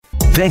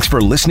Thanks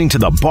for listening to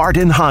the Bart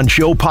and Hahn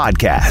Show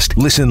podcast.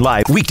 Listen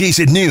live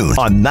weekdays at noon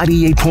on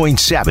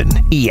 98.7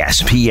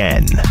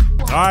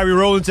 ESPN. All right, we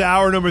roll into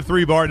hour number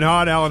 3. Bart and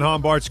Hahn, Alan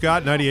Hahn, Bart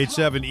Scott,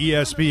 98.7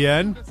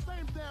 ESPN.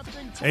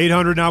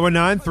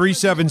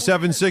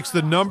 800-919-3776,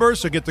 the number.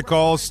 So get the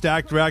calls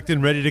stacked, racked,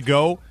 and ready to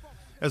go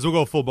as we'll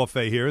go full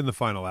buffet here in the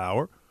final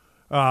hour.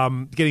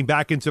 Getting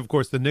back into, of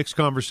course, the Knicks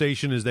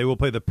conversation as they will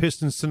play the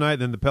Pistons tonight,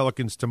 then the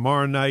Pelicans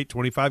tomorrow night.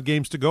 25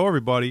 games to go,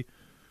 everybody.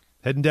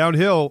 Heading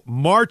downhill.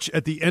 March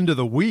at the end of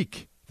the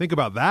week. Think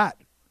about that.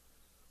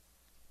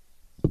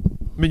 I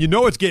mean, you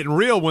know it's getting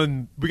real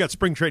when we got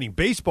spring training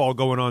baseball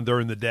going on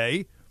during the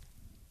day.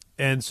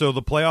 And so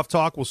the playoff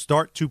talk will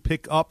start to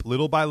pick up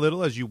little by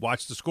little as you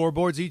watch the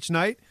scoreboards each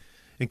night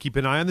and keep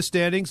an eye on the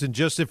standings. And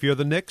just if you're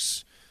the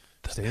Knicks,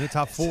 stay in the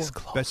top 4.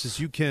 Best as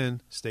you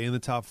can. Stay in the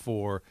top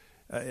 4.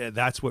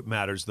 That's what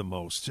matters the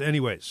most.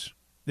 Anyways,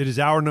 it is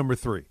hour number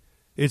 3.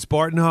 It's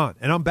Bart and Hahn.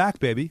 And I'm back,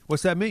 baby.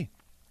 What's that mean?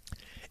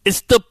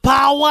 It's the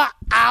power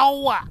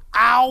hour,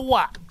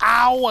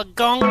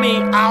 gong me,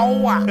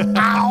 hour,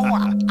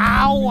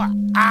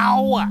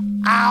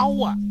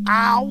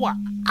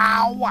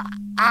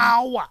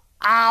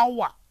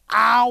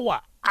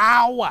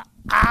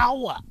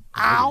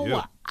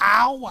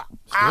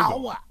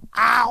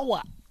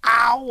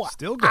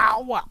 Still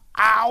going.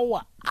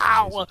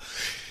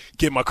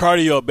 Get my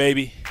cardio up,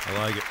 baby. I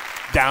like it.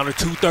 Down to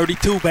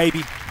 232,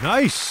 baby.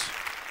 Nice.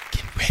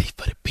 Get ready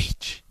for the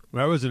beach.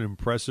 That was an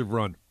impressive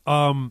run.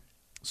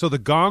 So the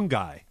gong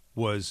guy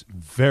was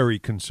very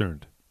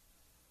concerned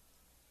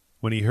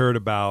when he heard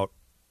about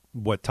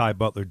what Ty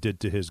Butler did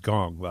to his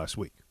gong last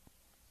week.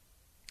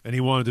 And he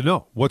wanted to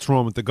know, what's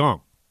wrong with the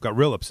gong? Got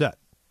real upset.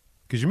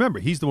 Because remember,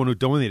 he's the one who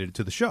donated it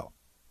to the show.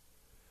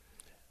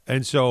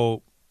 And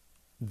so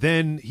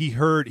then he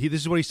heard,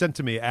 this is what he sent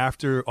to me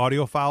after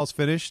audio files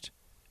finished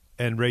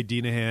and Ray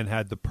Dinahan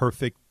had the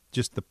perfect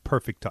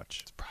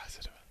touch.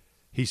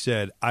 He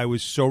said, I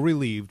was so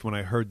relieved when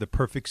I heard the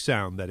perfect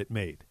sound that it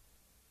made.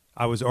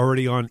 I was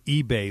already on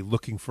eBay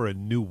looking for a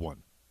new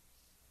one.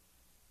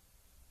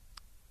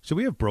 Should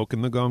we have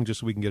broken the gong just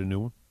so we can get a new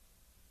one?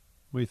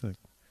 What do you think?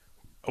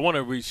 I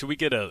wonder, should we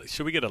get a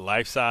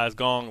life size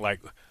gong like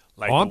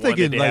I'm the one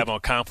thinking that they have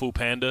on Kung Fu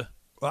Panda?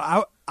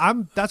 Well,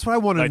 that's what I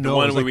want to know.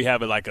 Like the one where we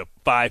have it like a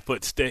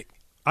 5-foot stick.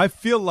 I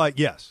feel like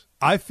yes.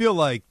 I feel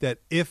like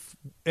that if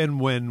and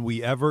when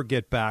we ever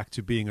get back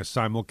to being a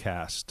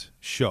simulcast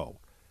show,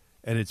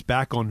 and it's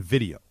back on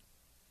video,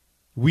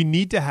 we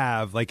need to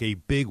have like a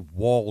big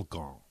wall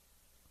gong,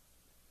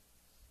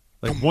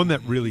 like one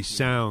that really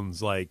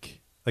sounds like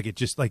it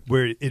just like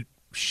where it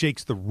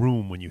shakes the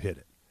room when you hit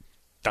it.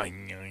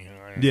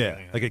 Yeah,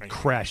 like it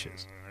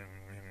crashes.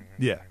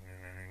 Yeah,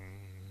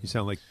 you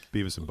sound like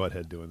Beavis and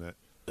Butthead doing that.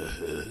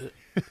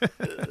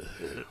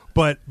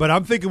 But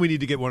I'm thinking we need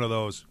to get one of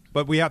those.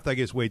 But we have to, I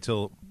guess, wait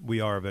till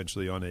we are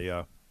eventually on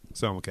a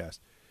simulcast.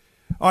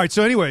 All right.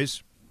 So,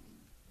 anyways,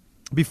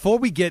 before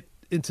we get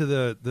into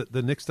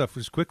the Knicks stuff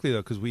just quickly,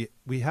 though, because we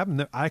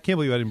haven't – I can't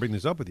believe I didn't bring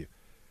this up with you.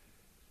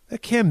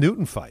 That Cam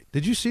Newton fight.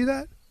 Did you see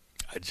that?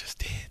 I just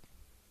did.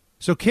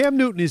 So Cam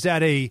Newton is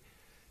at a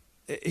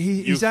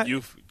he's at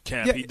youth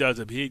camp. Yeah, he does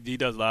a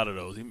lot of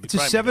those. It's a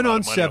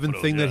 7-on-7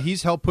 thing that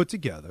he's helped put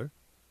together,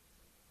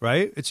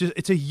 right?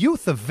 It's a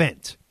youth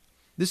event.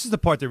 This is the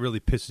part that really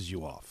pisses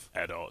you off.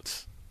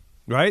 Adults.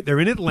 Right? They're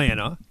in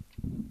Atlanta.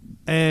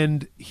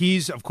 And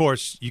he's, of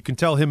course, you can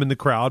tell him in the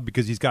crowd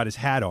because he's got his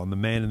hat on, the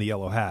man in the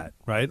yellow hat,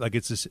 right? Like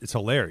it's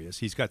hilarious.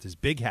 He's got this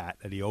big hat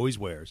that he always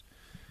wears.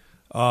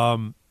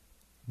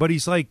 But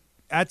he's like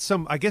at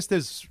some, I guess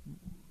it's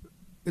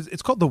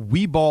called the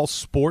Wii Ball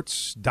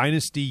Sports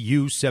Dynasty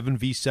U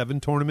 7v7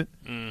 tournament.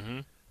 Mm-hmm.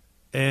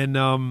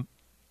 And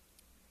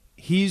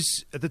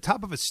he's at the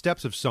top of the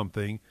steps of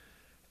something,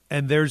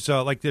 and there's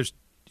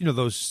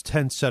those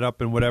tents set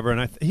up and whatever,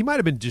 and he might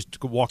have been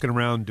just walking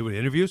around doing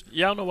interviews.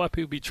 Yeah, I don't know why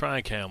people be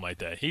trying Cam like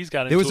that. He's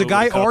got. There was a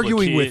guy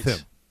arguing with him.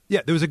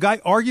 Yeah, there was a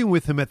guy arguing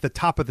with him at the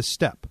top of the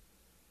step,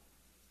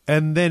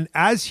 and then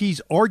as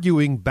he's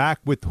arguing back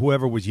with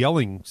whoever was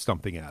yelling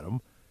something at him,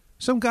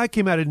 some guy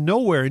came out of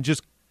nowhere and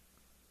just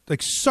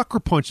like sucker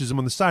punches him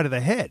on the side of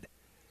the head,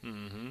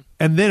 and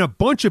then a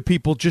bunch of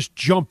people just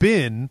jump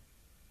in.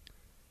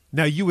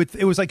 Now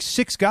it was like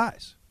 6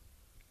 guys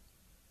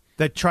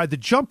that tried to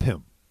jump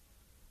him.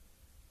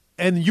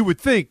 And you would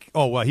think,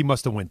 oh, well, he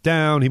must have went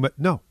down.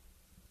 No,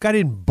 guy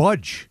didn't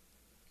budge.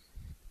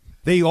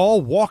 They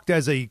all walked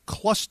as a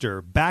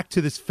cluster back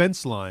to this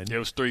fence line. There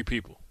was 3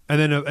 people,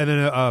 and then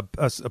a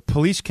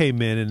police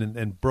came in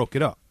and broke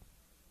it up.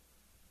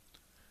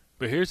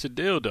 But here's the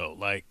deal, though.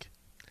 Like,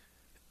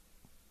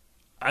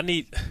 I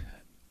need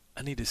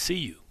to see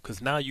you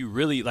because now you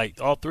really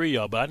like all 3 of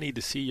y'all. But I need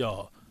to see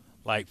y'all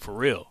like for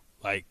real.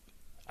 Like,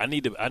 I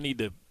need to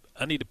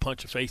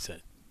punch your face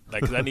in.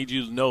 Like, cause I need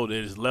you to know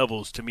there's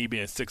levels to me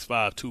being 6'5",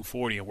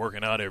 240 and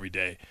working out every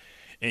day,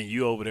 and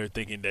you over there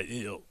thinking that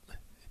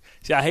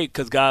See, I hate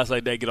because guys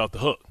like that get off the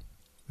hook.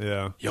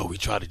 Yeah. Yo, we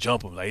tried to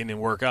jump them, like it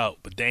didn't work out,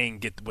 but they ain't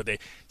get what they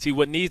see.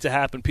 What needs to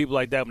happen, people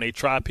like that, when they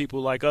try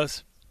people like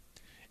us,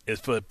 is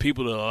for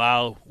people to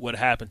allow what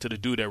happened to the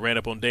dude that ran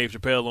up on Dave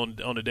Chappelle on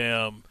the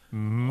damn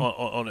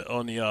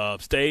on the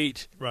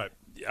stage. Right.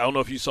 I don't know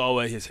if you saw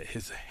where his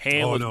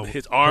hand was, no.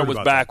 his arm was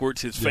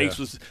backwards, that. his face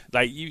was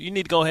like you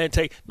need to go ahead and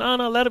take. No,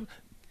 let him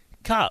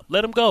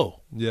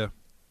go. Yeah,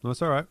 no,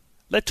 that's all right.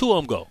 Let two of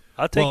them go.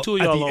 I'll take two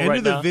of y'all on right now. At the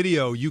end of the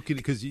video, you can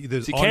because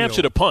there's see, Cam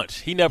should have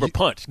punched. He never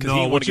punched because he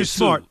didn't want to get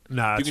smart. sued.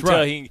 Nah, you that's can tell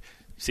right.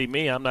 See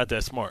me, I'm not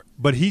that smart.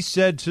 But he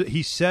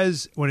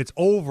says when it's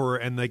over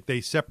and like they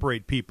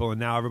separate people and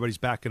now everybody's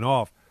backing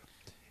off,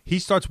 he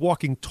starts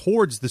walking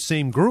towards the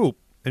same group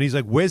and he's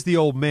like, "Where's the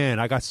old man?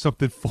 I got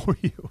something for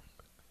you."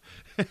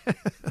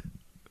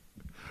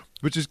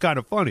 Which is kind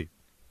of funny.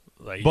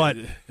 Like, but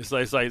it's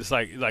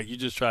like you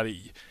just try to.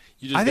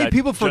 I think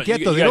people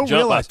forget though. They don't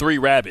realize 3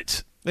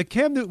 rabbits. Like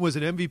Cam Newton was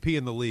an MVP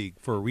in the league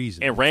for a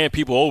reason and ran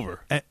people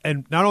over.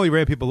 And not only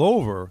ran people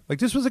over, like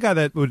this was a guy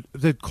that would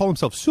call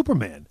himself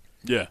Superman.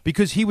 Yeah,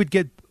 because he would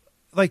get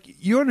like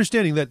you're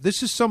understanding that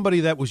this is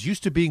somebody that was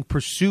used to being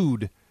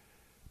pursued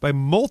by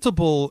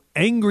multiple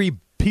angry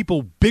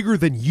people bigger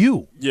than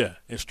you. Yeah,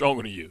 and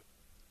stronger than you.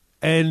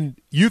 And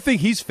you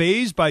think he's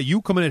fazed by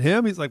you coming at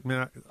him? He's like,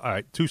 man, all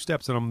right, 2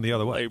 steps and I'm the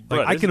other way. Like,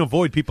 bro, I can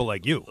avoid people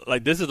like you.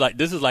 Like this is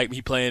like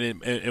me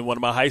playing in one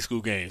of my high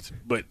school games,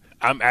 but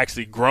I'm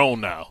actually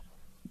grown now.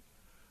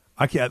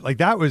 I can't like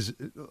that was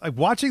like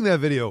watching that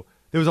video.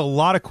 There was a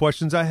lot of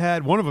questions I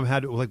had. One of them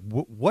had like,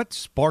 what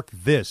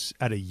sparked this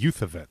at a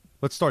youth event?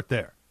 Let's start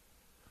there.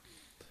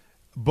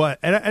 But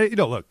and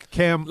look,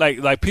 Cam, like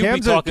people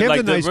Cam's be talking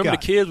like nice remember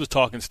guy. the kids was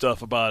talking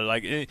stuff about it,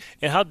 like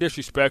and how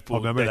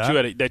disrespectful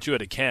that you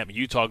at a camp and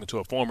you talking to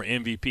a former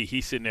MVP.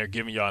 He's sitting there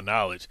giving y'all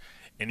knowledge,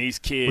 and these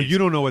kids but you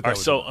don't know what that are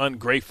was so about.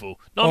 ungrateful.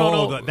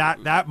 No.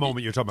 That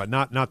moment you're talking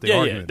about, not the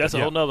argument. Yeah, that's a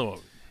whole nother one.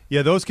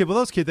 Yeah, those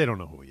kids, they don't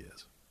know who he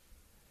is.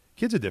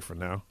 Kids are different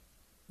now.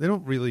 They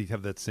don't really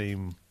have that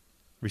same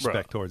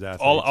respect towards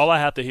athletes. All I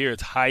have to hear is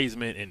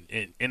Heisman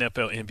and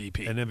NFL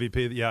MVP. And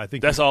MVP, yeah, I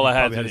think that's all I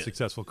had. Had a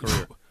successful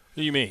career. What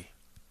do you mean?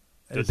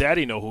 Does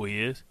daddy know who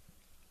he is?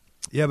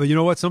 Yeah, but you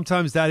know what?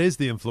 Sometimes that is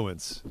the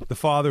influence. The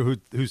father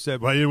who said,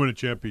 "Well, you didn't win a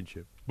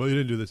championship. Well, you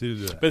didn't do this. You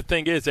didn't do that." But the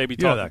thing is, they be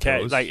talking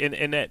cat like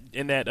in that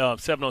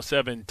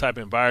 7-on-7 type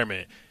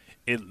environment.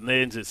 It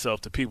lends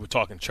itself to people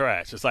talking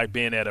trash. It's like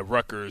being at a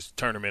Rutgers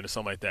tournament or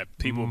something like that.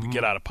 People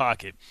get out of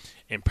pocket,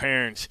 and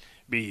parents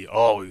be,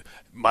 "Oh,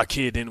 my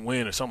kid didn't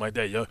win" or something like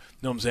that. You know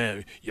what I'm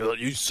saying?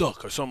 You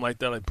suck or something like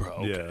that. Like, bro,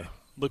 okay,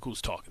 look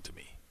who's talking to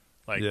me.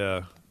 Like,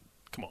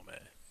 come on, man.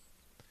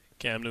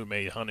 Cam Newton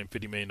made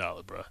 $150 million,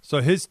 bro.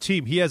 So his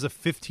team, he has a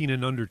 15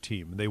 and under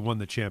team. They won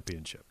the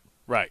championship.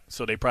 Right.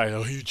 So they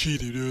probably, he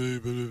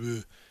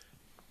cheated.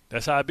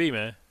 That's how it be,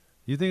 man.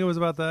 You think it was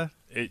about that?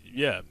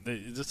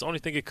 It's the only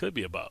thing it could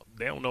be about.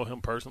 They don't know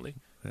him personally.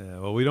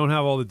 Yeah, well, we don't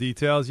have all the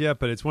details yet,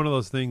 but it's one of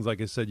those things,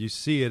 like I said, you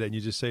see it and you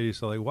just say to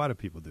yourself, like, why do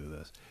people do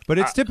this? But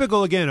it's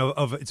typical, again,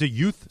 of it's a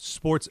youth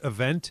sports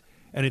event,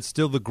 and it's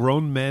still the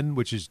grown men,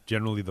 which is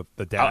generally the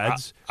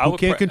dads, who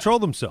can't control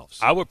themselves.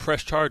 I would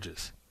press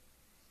charges.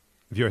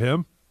 If you're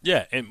him?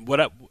 Yeah, and what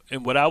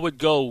I would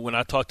go when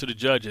I talk to the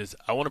judges,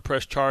 I want to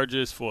press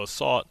charges for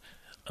assault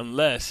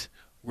unless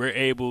we're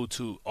able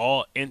to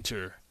all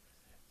enter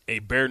a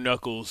bare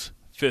knuckles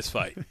fist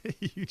fight.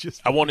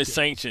 I want it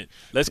sanctioned.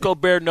 Let's go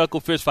bare knuckle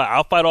fist fight.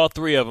 I'll fight all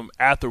 3 of them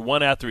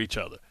one after each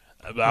other.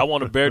 I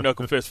want a bare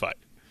knuckle fist fight,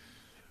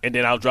 and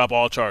then I'll drop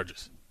all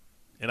charges,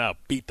 and I'll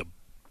beat the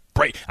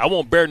break. I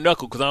want bare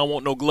knuckle because I don't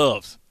want no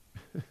gloves.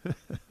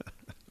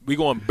 We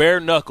going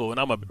bare knuckle, and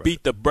I'm gonna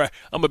beat the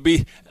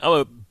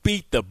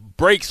beat the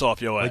brakes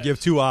off your ass. Like you have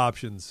 2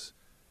 options.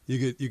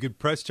 You could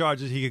press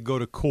charges. He could go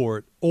to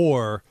court,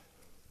 or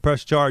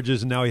press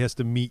charges, and now he has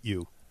to meet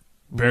you.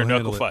 Bare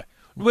knuckle fight.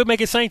 We'll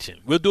make it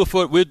sanctioned. We'll do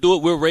it.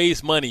 We'll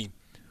raise money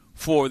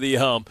for the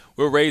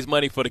We'll raise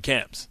money for the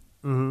camps.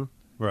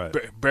 Mm-hmm. Right.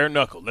 Bare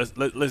knuckle.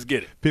 Let's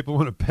get it. People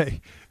want to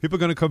pay. People are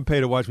going to come pay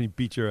to watch me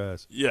beat your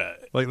ass. Yeah.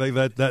 Like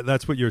that.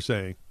 That's what you're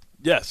saying.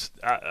 Yes.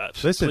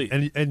 Listen,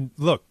 please. and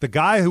look, the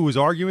guy who was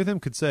arguing with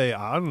him could say,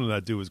 "I don't know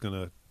that dude was going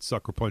to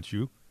sucker punch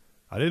you.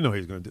 I didn't know he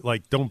was going to do."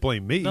 Like, don't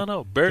blame me.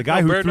 No. The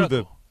guy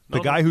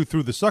who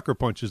threw the sucker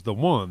punch is the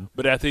one.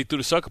 But after he threw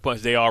the sucker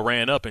punch, they all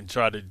ran up and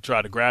tried to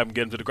grab him,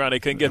 get him to the ground.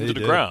 They couldn't get him to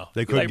the ground.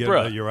 They couldn't get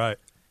him. You're right.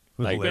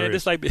 Like, man,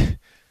 it's like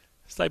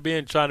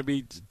trying to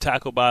be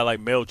tackled by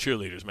like male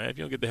cheerleaders, man. If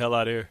you don't get the hell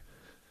out of here.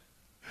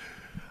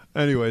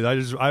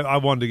 Anyways, I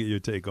wanted to get your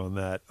take on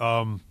that.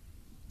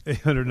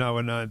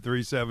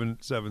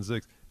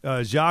 800-919-3776.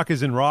 Jacques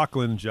is in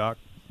Rockland. Jacques.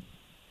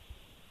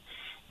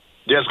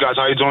 Yes, guys.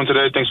 How you doing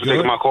today? Thanks for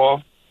taking my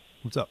call.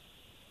 What's up?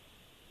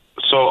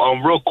 So,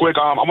 real quick,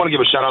 I want to give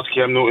a shout out to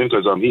Cam Newton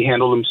because he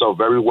handled himself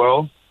very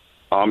well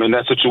in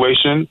that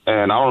situation,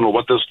 and I don't know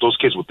what those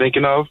kids were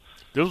thinking of.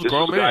 This is a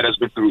grown man. Guy that's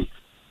been through.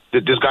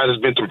 This guy has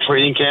been through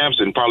training camps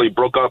and probably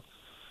broke up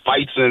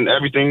fights and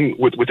everything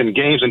within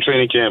games and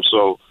training camps.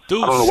 So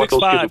dude's I don't know what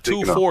those kids were 6'5",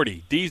 thinking 240.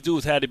 Of. These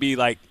dudes had to be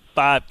like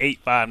 5'8",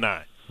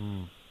 5'9".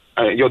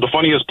 The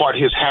funniest part,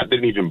 his hat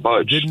didn't even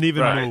budge. Didn't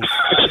even move.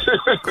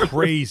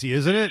 Crazy,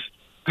 isn't it?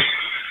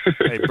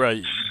 Hey, bro,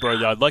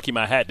 y'all lucky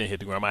my hat didn't hit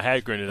the ground. My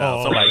hat granted out.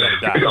 Oh, Somebody got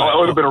to die. It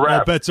would have been a wrap.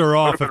 All bets are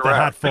off if the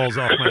hat falls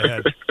off my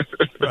head.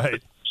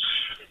 Right.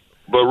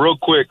 But real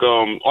quick,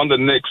 on the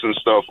Knicks and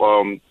stuff,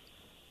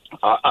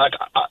 I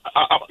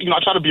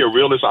try to be a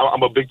realist.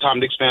 I'm a big time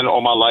Knicks fan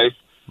all my life,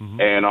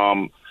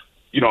 and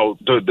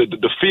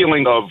the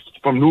feeling of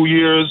from New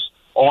Year's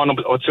on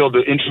until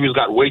the injuries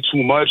got way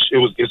too much,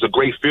 it's a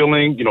great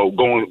feeling.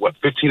 Going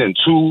 15-2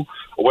 or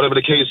whatever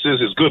the case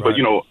is good. Right.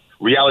 But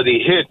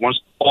reality hit once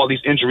all these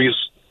injuries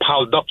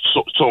piled up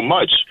so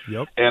much.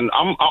 Yep. And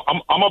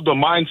I'm of the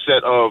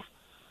mindset of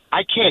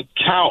I can't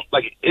count.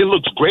 Like, it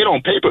looks great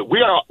on paper.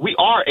 We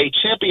are a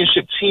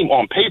championship team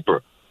on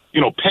paper.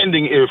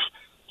 Pending if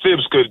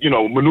Thibs could,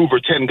 maneuver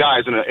 10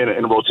 guys in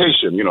a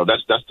rotation.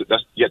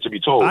 That's yet to be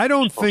told. I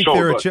don't think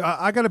they're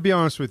I got to be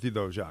honest with you,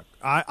 though, Jacques.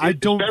 I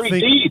don't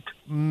think deep.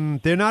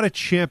 They're not a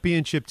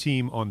championship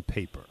team on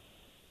paper.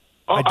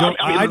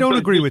 I don't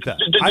agree with that.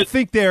 I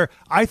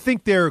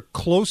think they're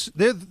close.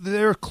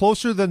 They're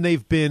closer than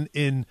they've been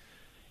in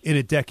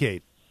a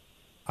decade.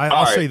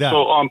 I'll say that.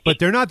 So, but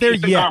they're not there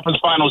yet. Conference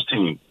Finals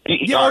team.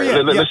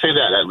 Let's say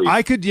that at least.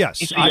 I could,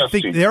 yes. I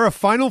think they're a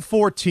Final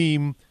Four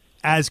team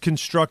as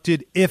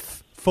constructed,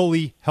 if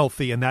fully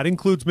healthy, and that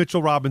includes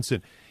Mitchell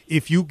Robinson.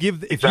 If you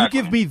give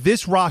me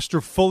this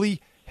roster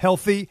fully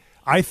healthy,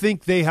 I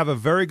think they have a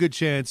very good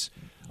chance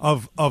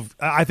of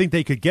I think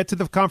they could get to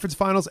the conference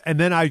finals, and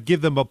then I'd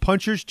give them a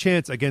puncher's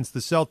chance against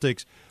the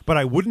Celtics, but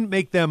I wouldn't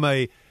make them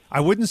I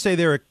wouldn't say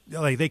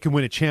they can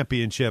win a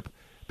championship.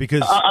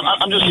 Because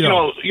I'm just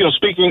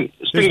speaking.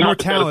 There's more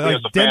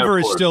talent. Like Denver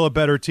is still a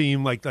better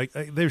team. Like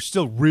they're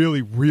still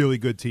really, really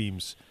good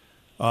teams.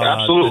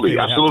 Absolutely.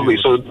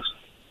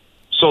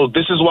 So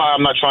this is why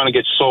I'm not trying to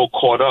get so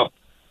caught up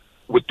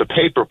with the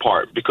paper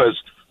part, because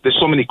there's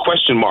so many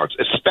question marks,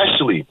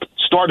 especially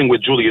starting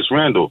with Julius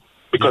Randle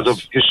because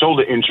of his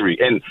shoulder injury.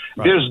 And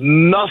there's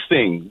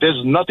nothing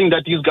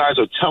that these guys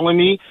are telling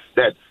me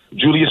that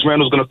Julius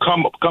Randle's going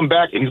to come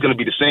back and he's going to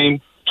be the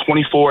same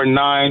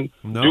 24-9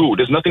 dude.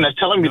 There's nothing that's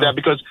telling me that,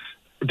 because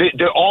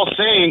they're all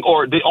saying,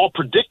 or they're all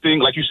predicting,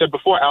 like you said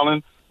before,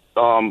 Alan,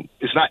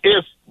 it's not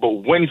if, but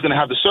when he's going to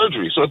have the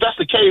surgery. So if that's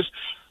the case,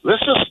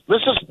 let's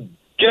just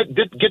get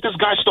this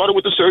guy started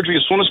with the surgery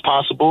as soon as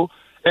possible,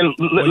 and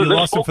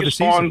let's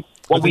focus on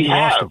what we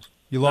have.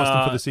 You lost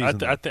him for the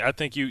season. I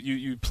think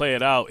you play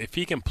it out. If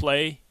he can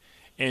play,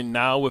 and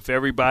now with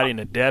everybody in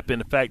the depth and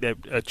the fact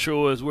that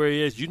Achua is where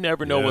he is, you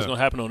never know what's going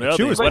to happen on the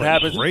other end. What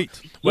happens? Great.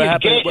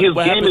 His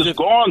game is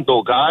gone,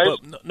 though, guys.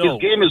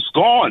 His game is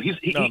gone. He's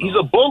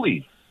a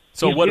bully.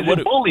 So he's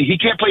a bully. He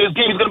can't play his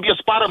game. He's going to be a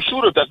spot-up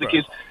shooter if that's the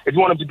case. If you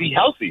want him to be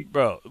healthy,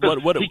 bro.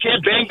 He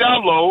can't bang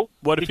down low.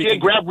 He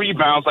can't grab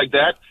rebounds like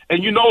that.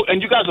 And you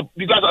guys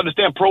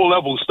understand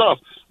pro-level stuff.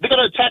 They're going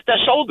to attack that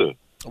shoulder.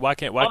 Why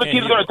can't other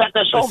teams are going to attack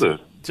that shoulder?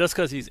 Just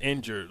because he's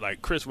injured,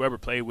 like Chris Webber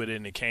played with it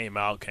and it came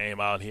out,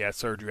 and he had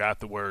surgery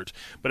afterwards.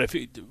 But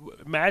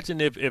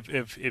imagine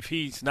if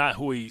he's not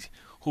who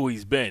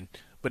he's been,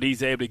 but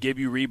he's able to give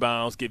you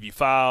rebounds, give you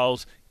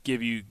fouls,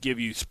 give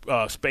you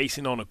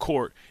spacing on the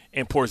court,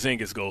 and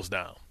Porzingis goes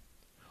down,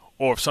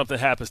 or if something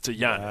happens to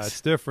Giannis,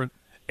 that's different.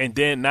 And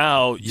then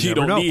now you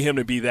don't need him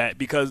to be that,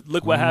 because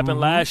look what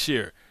happened last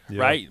year,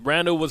 right?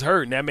 Randle was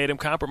hurt, and that made him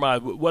compromise.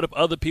 What if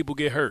other people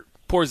get hurt?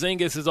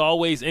 Porzingis is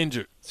always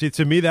injured. See,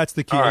 to me, that's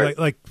the key. Right.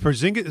 Like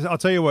Porzingis, I'll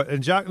tell you what,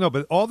 and Jacques,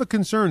 but all the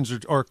concerns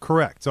are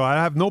correct. So I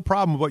have no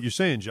problem with what you're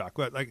saying, Jacques.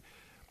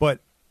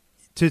 But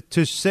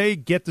to say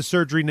get the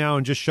surgery now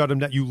and just shut him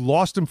down, you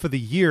lost him for the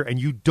year,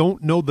 and you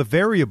don't know the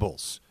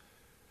variables.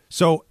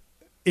 So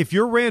if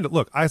you're Randle,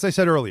 look, as I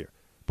said earlier,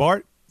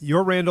 Bart,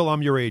 you're Randle,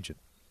 I'm your agent.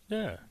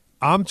 Yeah.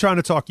 I'm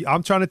trying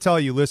to tell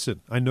you,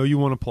 listen, I know you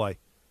want to play,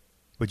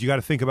 but you got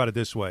to think about it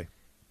this way.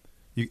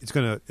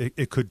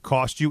 It could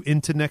cost you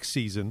into next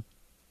season,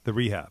 the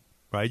rehab,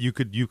 right? You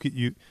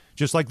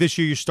just like this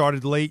year, you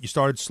started late, you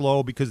started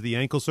slow because of the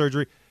ankle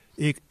surgery.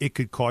 It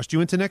could cost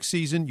you into next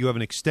season. You have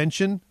an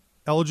extension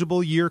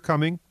eligible year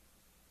coming,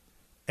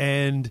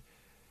 and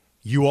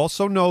you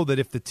also know that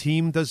if the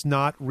team does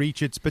not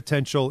reach its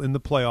potential in the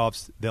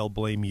playoffs, they'll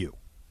blame you.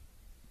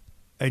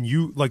 And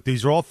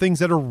these are all things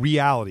that are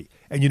reality.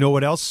 And you know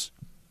what else?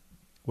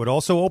 What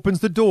also opens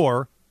the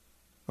door,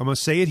 I'm going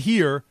to say it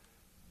here,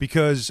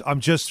 because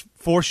I'm just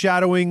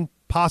foreshadowing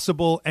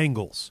possible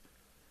angles.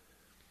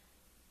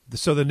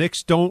 So the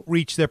Knicks don't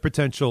reach their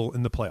potential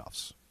in the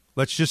playoffs.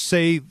 Let's just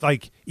say,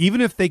 even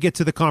if they get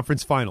to the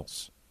conference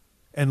finals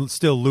and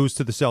still lose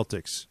to the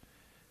Celtics,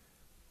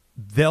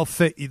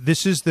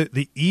 this is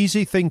the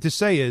easy thing to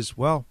say is,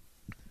 well,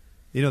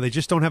 they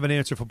just don't have an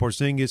answer for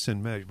Porzingis,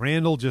 and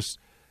Randle just,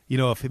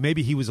 if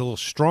maybe he was a little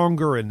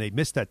stronger and they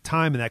missed that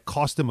time and that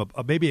cost him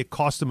maybe it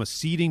cost him a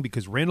seeding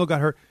because Randle got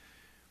hurt.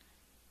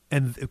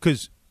 And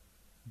because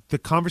the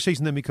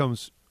conversation then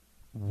becomes,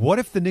 what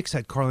if the Knicks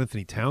had Karl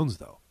Anthony Towns,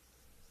 though?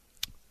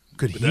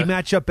 Could he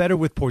match up better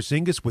with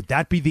Porzingis? Would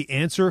that be the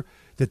answer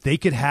that they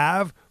could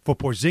have for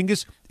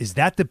Porzingis? Is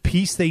that the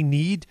piece they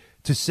need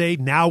to say,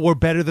 now we're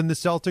better than the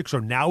Celtics,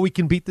 or now we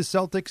can beat the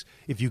Celtics?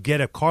 If you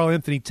get a Karl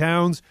Anthony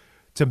Towns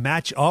to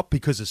match up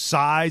because of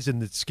size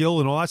and the skill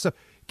and all that stuff.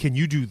 Can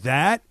you do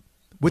that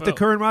with the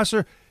current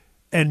roster?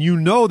 And you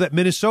know that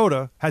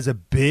Minnesota has a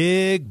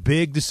big,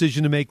 big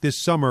decision to make this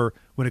summer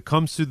when it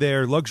comes to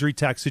their luxury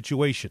tax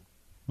situation.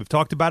 We've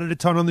talked about it a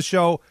ton on the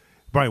show.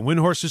 Brian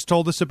Windhorst has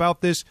told us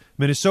about this.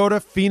 Minnesota,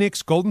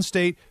 Phoenix, Golden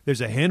State, there's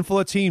a handful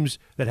of teams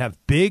that have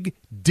big,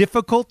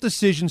 difficult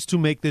decisions to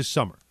make this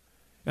summer.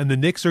 And the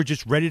Knicks are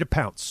just ready to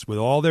pounce with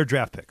all their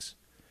draft picks.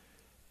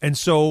 And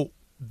so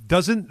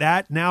doesn't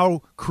that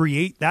now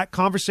create that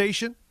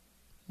conversation?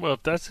 Well,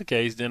 if that's the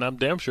case, then I'm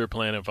damn sure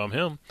playing if I'm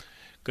him.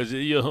 Because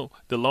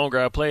the longer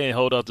I play and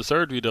hold out the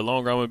surgery, the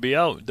longer I'm going to be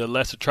out, the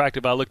less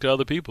attractive I look to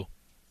other people.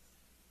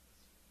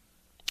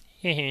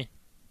 The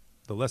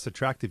less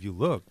attractive you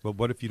look, but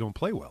what if you don't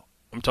play well?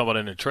 I'm talking about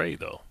in a trade,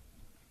 though.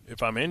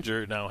 If I'm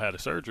injured and I don't have the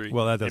surgery,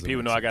 well, that doesn't and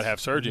people know I got to have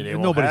surgery, they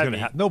nobody's won't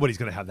have me. Nobody's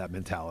going to have that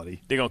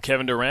mentality. They're going to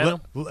Kevin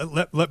Durant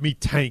let me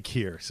tank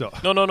here. So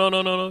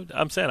No.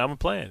 I'm saying I'm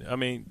playing. I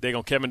mean, they're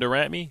going to Kevin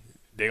Durant me.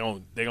 They're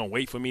going to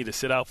wait for me to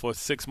sit out for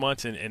 6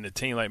 months, and a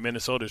team like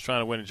Minnesota is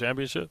trying to win a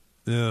championship?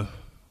 Yeah.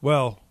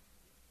 Well,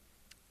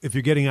 if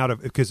you're getting out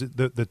of – because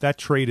that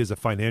trade is a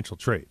financial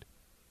trade.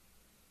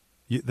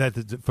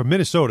 For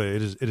Minnesota,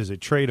 it is a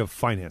trade of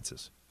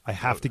finances. I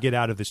have to get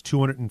out of this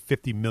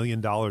 $250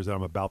 million that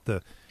I'm about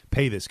to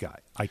pay this guy.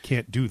 I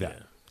can't do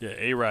that. Yeah,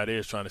 A-Rod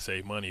is trying to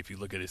save money if you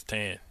look at his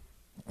tan.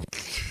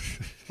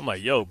 I'm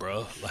like, yo,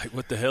 bro, like,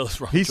 what the hell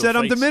is wrong with He your said,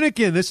 I'm face?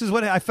 Dominican. This is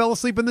what I fell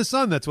asleep in the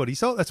sun. That's what he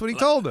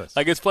told us.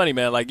 Like, it's funny,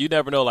 man. Like, you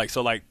never know. Like,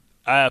 so, like,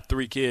 I have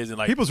 3 kids, and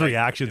like people's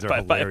reactions are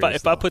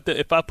hilarious.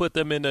 If I put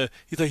them in the,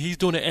 he's like, he's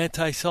doing an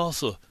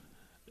anti-salsa.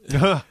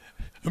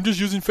 I'm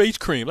just using face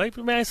cream. Like,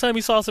 man, send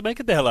me salsa, man.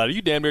 Get the hell out of here.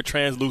 You damn near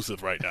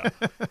translucent right now.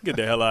 Get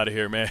the hell out of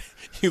here, man.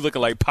 You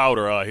looking like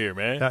powder out here,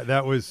 man.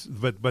 That was,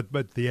 but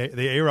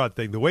the A-Rod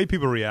thing, the way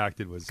people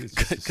reacted was it's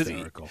just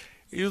hysterical.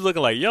 He was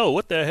looking like, yo,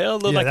 what the hell?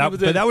 Looked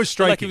that was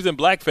striking. Like he was in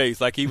blackface,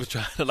 like he was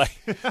trying to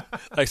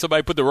like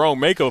somebody put the wrong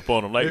makeup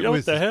on him. Like,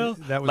 what the hell?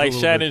 That was like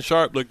Shannon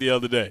Sharp looked the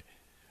other day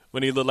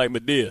when he looked like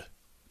Madea.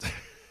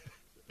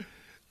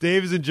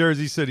 Dave is in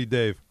Jersey City.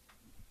 Dave.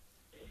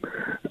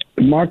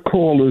 My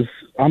call is,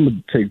 I'm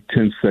going to take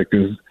 10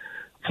 seconds.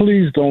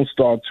 Please don't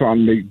start trying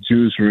to make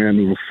Julius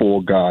Randle the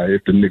fall guy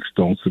if the Knicks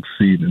don't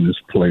succeed in this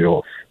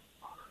playoff.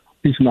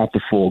 He's not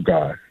the fall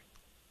guy.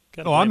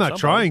 Oh, I'm not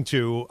trying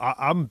to.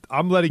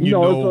 I'm letting you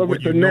know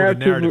what you know the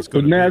narrative's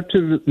going to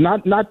be.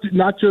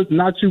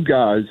 Not you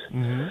guys,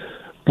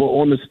 but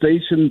on the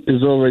station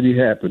is already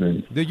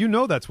happening. You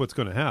know that's what's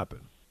going to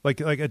happen. Like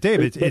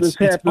Dave, it's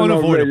happening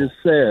unavoidable. Already. It's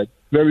sad.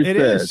 Very sad.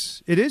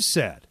 It is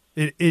sad.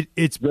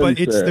 It's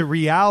sad. the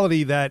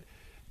reality that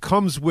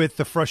comes with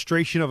the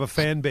frustration of a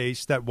fan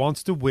base that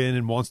wants to win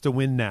and wants to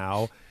win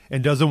now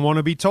and doesn't want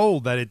to be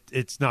told that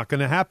it's not going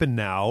to happen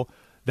now,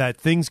 that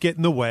things get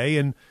in the way.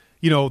 And,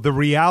 you know, the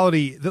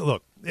reality –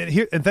 look,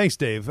 and thanks,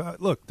 Dave.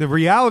 Look, the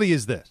reality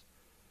is this.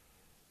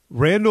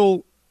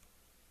 Randle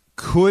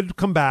could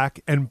come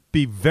back and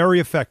be very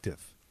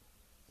effective,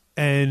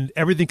 and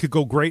everything could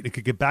go great. It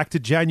could get back to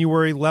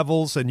January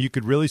levels, and you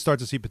could really start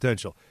to see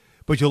potential.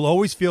 But you'll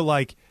always feel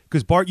like –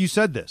 because, Bart, you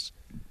said this.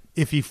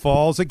 If he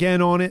falls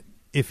again on it,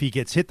 if he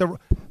gets hit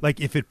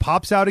if it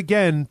pops out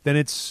again, then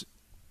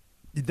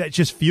that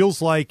just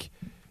feels like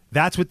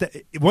that's what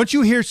once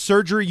you hear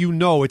surgery, you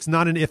know it's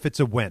not an if, it's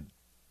a when.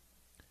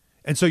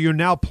 And so you're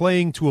now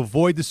playing to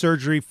avoid the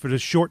surgery for the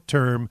short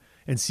term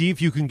and see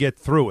if you can get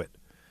through it.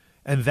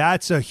 And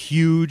that's a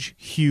huge,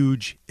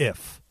 huge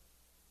if.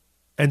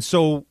 And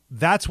so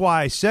that's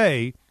why I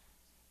say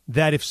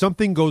that if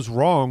something goes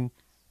wrong,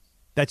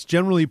 that's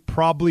generally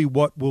probably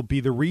what will be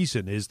the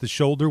reason, is the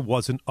shoulder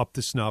wasn't up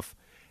to snuff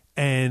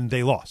and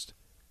they lost.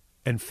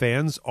 And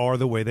fans are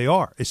the way they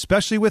are,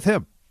 especially with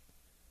him,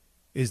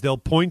 is they'll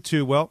point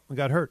to, well, I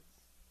got hurt.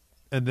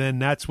 And then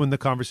that's when the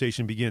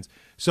conversation begins.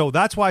 So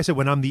that's why I said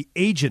when I'm the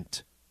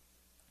agent,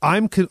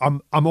 I'm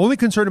only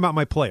concerned about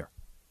my player.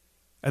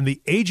 And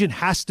the agent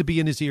has to be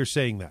in his ear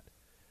saying that.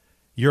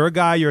 You're a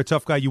guy, you're a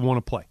tough guy, you want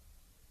to play.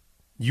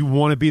 You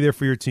want to be there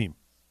for your team.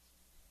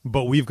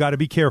 But we've got to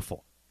be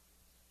careful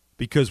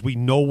because we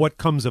know what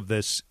comes of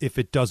this if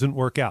it doesn't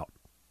work out.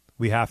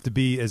 We have to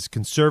be as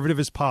conservative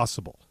as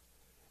possible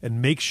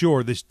and make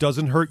sure this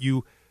doesn't hurt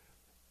you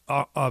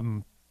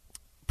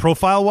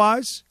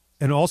profile-wise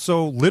and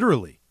also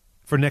literally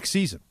for next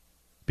season,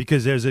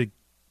 because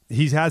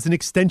he has an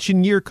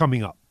extension year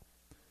coming up.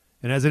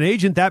 And as an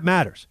agent, that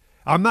matters.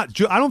 I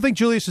don't think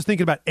Julius is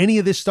thinking about any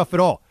of this stuff at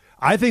all.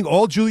 I think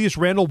all Julius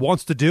Randle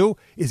wants to do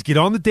is get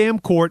on the damn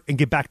court and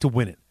get back to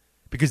winning,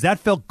 because that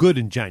felt good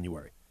in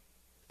January.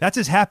 That's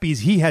as happy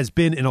as he has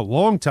been in a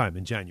long time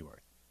in January.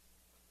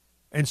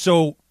 And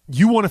so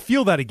you want to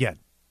feel that again.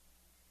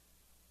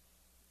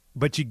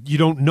 But you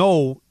don't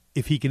know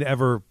if he can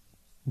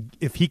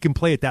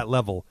play at that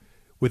level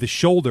with a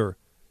shoulder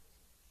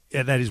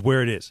that is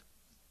where it is.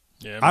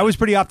 Yeah, I was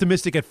pretty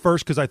optimistic at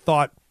first because I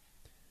thought,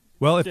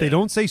 well, if they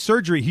don't say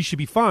surgery, he should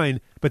be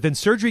fine. But then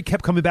surgery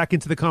kept coming back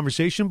into the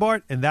conversation,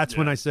 Bart, and that's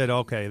when I said,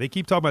 okay, they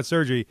keep talking about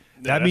surgery.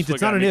 That means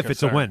it's not an if,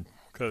 it's a when.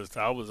 Because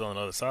I was on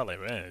the other side, like,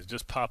 man, it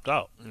just popped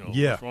out.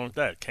 Yeah. What's wrong with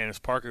that? Candace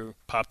Parker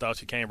popped out.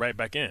 She came right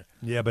back in.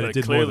 Yeah, but it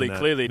did clearly, more than that.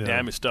 clearly Yeah.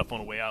 damaged stuff on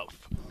the way out.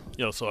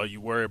 So are you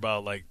worried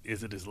about, like,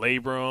 is it his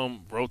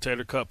labrum,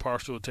 rotator cuff,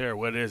 partial tear?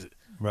 What is it?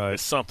 Right.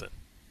 It's something.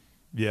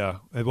 Yeah.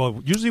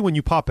 Well, usually when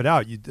you pop it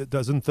out,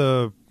 doesn't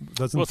the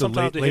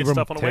sometimes they hit labrum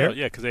stuff on the way tear? out.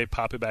 Yeah, because they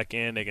pop it back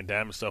in. They can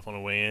damage stuff on the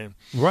way in.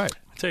 Right.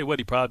 I tell you what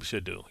he probably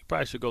should do. He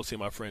probably should go see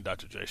my friend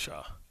Dr. Jay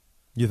Shaw.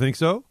 You think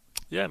so?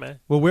 Yeah, man.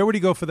 Well, where would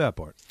he go for that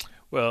part?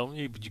 Well,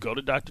 you go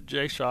to Dr.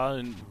 Jay Shaw,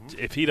 and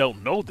if he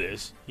don't know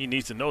this, he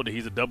needs to know that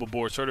he's a double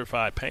board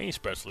certified pain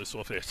specialist. So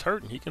if it's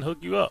hurting, he can hook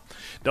you up.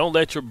 Don't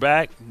let your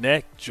back,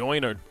 neck,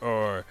 joint,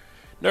 or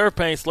nerve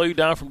pain slow you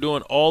down from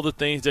doing all the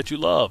things that you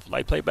love,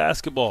 like play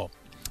basketball.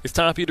 It's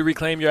time for you to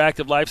reclaim your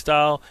active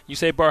lifestyle. You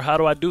say, Bart, how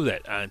do I do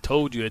that? I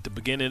told you at the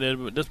beginning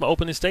of this, my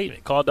opening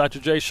statement. Call Dr.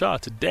 Jay Shaw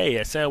today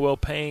at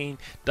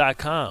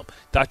SandwellPain.com.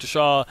 Dr.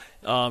 Shaw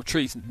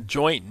treats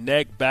joint,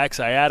 neck, back,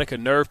 sciatica,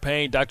 nerve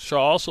pain. Dr.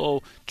 Shaw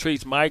also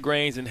treats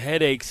migraines and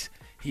headaches.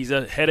 He's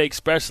a headache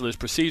specialist.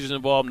 Procedures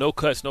involved no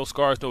cuts, no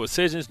scars, no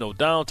incisions, no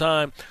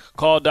downtime.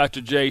 Call Dr.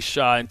 Jay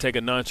Shaw and take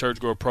a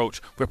non-surgical approach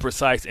with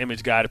precise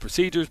image-guided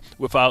procedures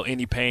without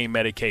any pain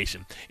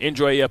medication.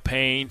 Enjoy a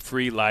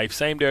pain-free life.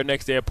 Same-day or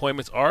next-day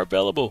appointments are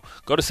available.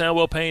 Go to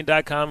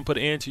SandwellPain.com and put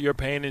an end to your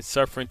pain and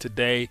suffering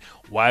today.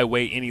 Why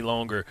wait any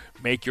longer?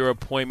 Make your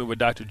appointment with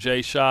Dr.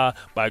 Jay Shaw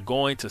by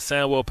going to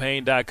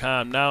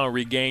SandwellPain.com now and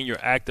regain your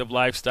active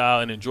lifestyle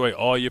and enjoy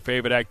all your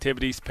favorite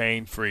activities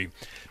pain-free.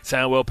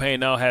 Sandwell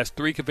Pain now has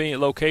 3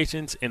 convenient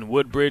locations in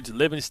Woodbridge,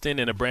 Livingston,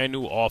 and a brand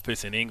new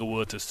office in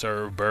Inglewood to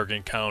serve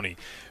Bergen County.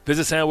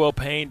 Visit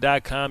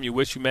SandwellPain.com. You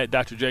wish you met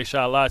Dr. Jay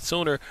Shaw a lot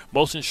sooner.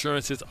 Most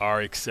insurances are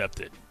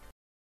accepted.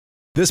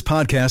 This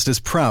podcast is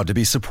proud to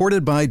be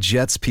supported by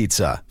Jets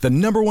Pizza, the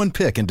 #1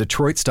 pick in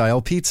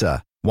Detroit-style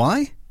pizza.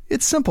 Why?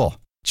 It's simple.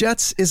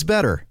 Jets is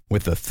better.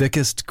 With the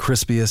thickest,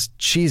 crispiest,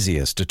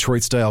 cheesiest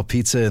Detroit-style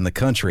pizza in the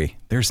country,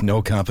 there's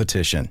no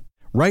competition.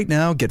 Right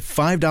now, get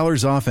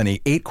 $5 off any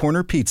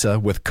 8-corner pizza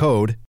with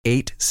code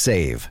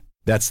 8SAVE.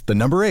 That's the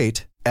number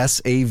 8,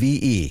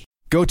 SAVE.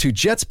 Go to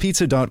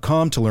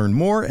jetspizza.com to learn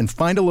more and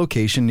find a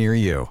location near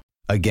you.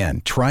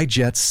 Again, try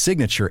Jet's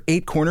signature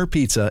 8-corner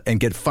pizza and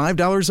get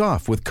 $5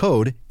 off with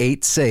code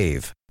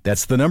 8SAVE.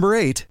 That's the number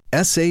 8,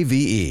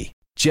 SAVE.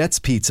 Jet's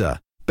Pizza.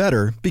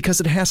 Better because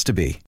it has to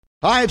be.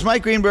 Hi, it's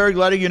Mike Greenberg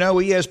letting you know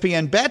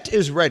ESPN Bet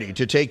is ready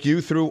to take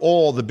you through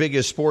all the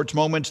biggest sports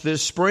moments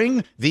this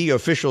spring. The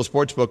official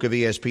sportsbook of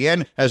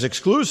ESPN has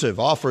exclusive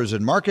offers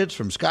and markets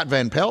from Scott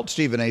Van Pelt,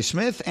 Stephen A.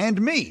 Smith,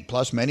 and me,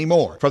 plus many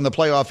more. From the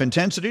playoff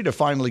intensity to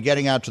finally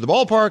getting out to the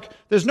ballpark,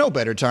 there's no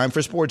better time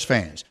for sports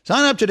fans.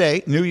 Sign up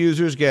today. New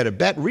users get a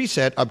bet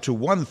reset up to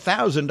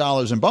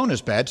 $1,000 in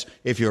bonus bets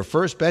if your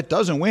first bet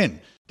doesn't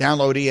win.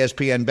 Download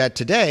ESPN Bet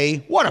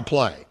today. What a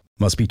play.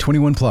 Must be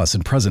 21 plus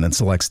and present in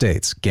select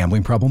states.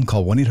 Gambling problem?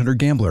 Call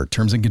 1-800-GAMBLER.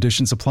 Terms and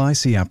conditions apply.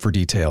 See app for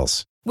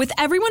details. With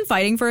everyone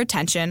fighting for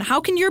attention,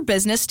 how can your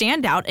business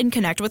stand out and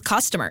connect with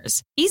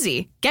customers?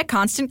 Easy. Get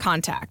Constant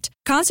Contact.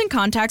 Constant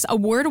Contact's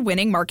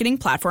award-winning marketing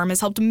platform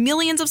has helped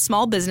millions of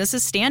small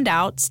businesses stand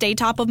out, stay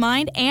top of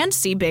mind, and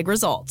see big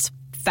results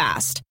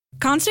fast.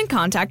 Constant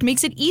Contact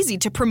makes it easy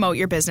to promote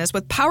your business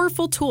with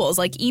powerful tools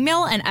like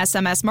email and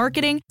SMS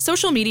marketing,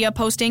 social media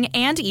posting,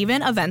 and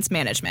even events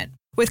management.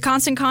 With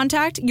Constant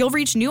Contact, you'll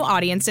reach new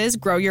audiences,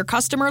 grow your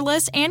customer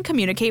list, and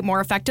communicate more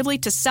effectively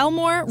to sell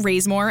more,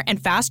 raise more,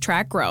 and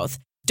fast-track growth.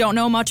 Don't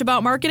know much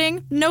about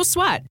marketing? No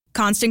sweat.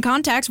 Constant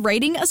Contact's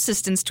writing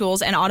assistance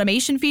tools and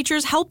automation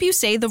features help you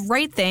say the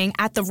right thing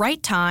at the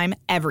right time,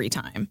 every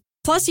time.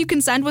 Plus, you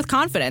can send with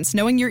confidence,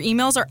 knowing your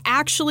emails are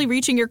actually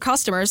reaching your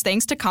customers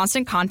thanks to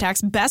Constant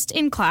Contact's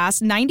best-in-class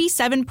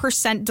 97%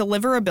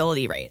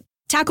 deliverability rate.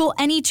 Tackle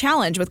any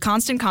challenge with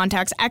Constant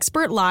Contact's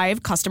expert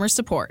live customer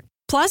support.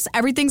 Plus,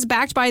 everything's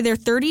backed by their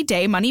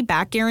 30-day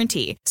money-back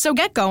guarantee. So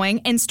get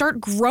going and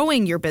start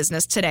growing your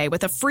business today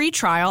with a free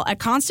trial at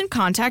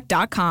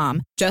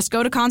ConstantContact.com. Just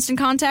go to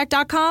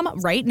ConstantContact.com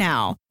right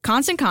now.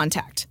 Constant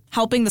Contact,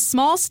 helping the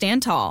small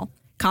stand tall.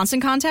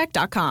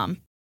 ConstantContact.com.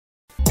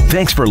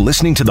 Thanks for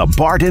listening to the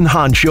Bart and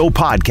Hahn Show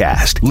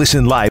podcast.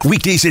 Listen live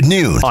weekdays at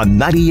noon on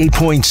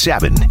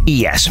 98.7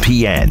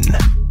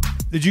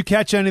 ESPN. Did you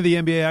catch any of the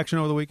NBA action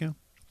over the weekend?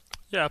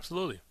 Yeah,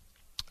 absolutely.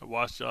 I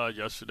watched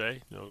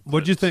yesterday.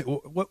 What did you think?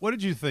 What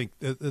did you think?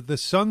 The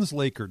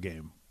Suns-Laker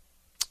game.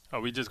 Are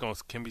we just going?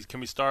 Can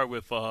we start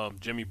with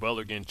Jimmy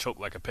Butler getting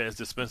choked like a Pez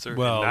dispenser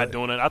Well, and not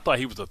doing it? I thought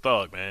he was a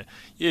thug, man.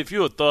 If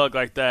you're a thug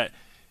like that,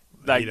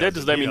 like that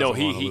just let me know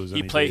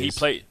he plays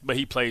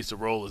the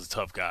role as a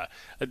tough guy.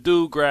 A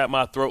dude grabbed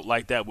my throat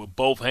like that with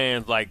both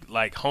hands,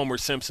 like Homer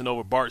Simpson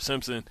over Bart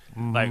Simpson.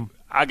 Mm-hmm. Like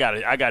I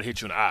gotta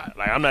hit you in the eye.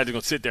 Like I'm not just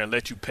gonna sit there and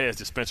let you Pez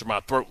dispenser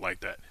my throat like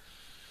that.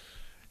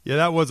 Yeah,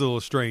 that was a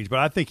little strange, but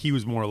I think he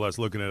was more or less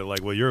looking at it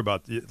like, well,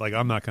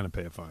 I'm not going to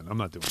pay a fine. I'm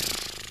not doing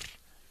it.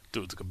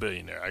 Dude's a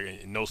billionaire.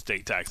 No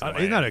state tax.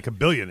 He's not a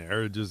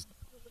billionaire.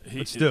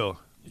 But still.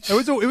 It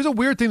was a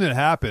weird thing that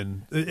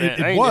happened.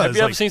 It was. Have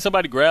you ever seen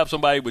somebody grab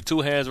somebody with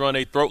two hands around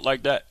their throat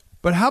like that?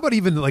 But how about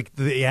even like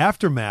the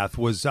aftermath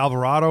was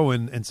Alvarado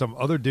and some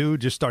other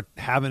dude just start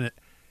having it.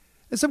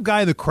 And some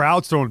guy in the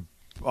crowd throwing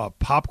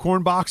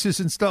popcorn boxes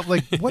and stuff.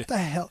 Like, what the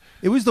hell?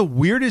 It was the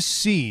weirdest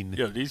scene.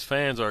 Yo, these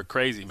fans are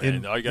crazy,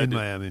 man. In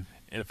Miami.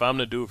 And if I'm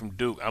the dude from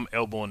Duke, I'm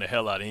elbowing the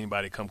hell out of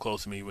anybody come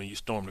close to me when you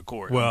storm the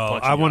court. Well,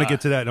 I want to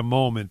get to that in a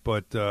moment,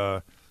 but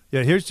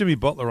yeah, here's Jimmy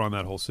Butler on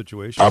that whole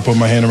situation. I put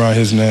my hand around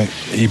his neck.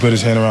 He put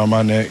his hand around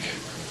my neck.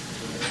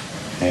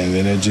 And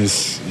then it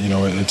just,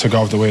 it took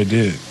off the way it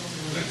did.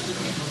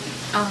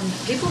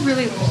 People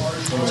really.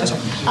 So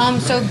I'm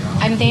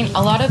thinking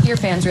a lot of your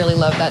fans really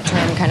love that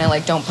term, kind of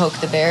like "don't poke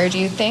the bear." Do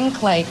you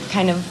think, like,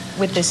 kind of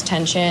with this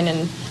tension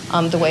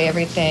and the way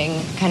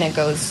everything kind of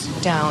goes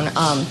down,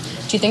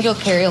 do you think you'll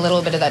carry a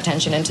little bit of that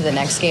tension into the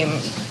next game?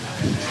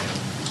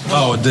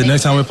 Oh, the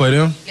next time we play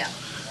them? Yeah.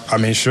 I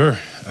mean, sure.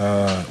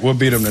 We'll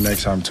beat them the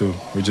next time too.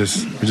 We're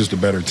just a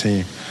better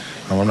team.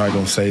 I'm not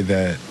going to say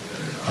that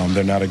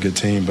they're not a good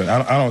team, but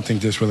I don't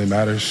think this really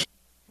matters.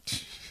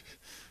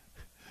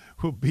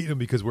 We'll beat them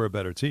because we're a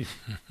better team.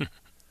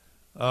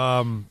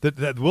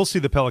 We'll see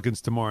the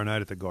Pelicans tomorrow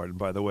night at the Garden,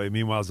 by the way.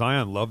 Meanwhile,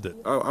 Zion loved it.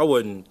 I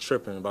wasn't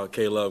tripping about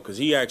K-Love because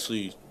he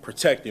actually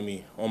protected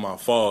me on my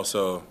fall.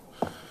 So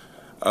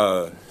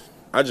I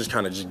just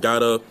kind of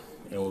got up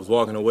and was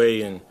walking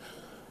away, and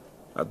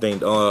I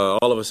think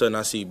all of a sudden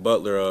I see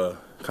Butler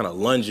kind of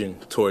lunging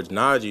towards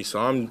Najee.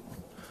 So I'm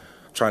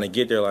trying to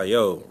get there like,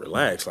 yo,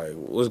 relax. Like,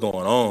 what's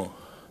going on?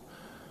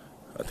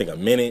 I think a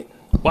minute.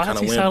 Why does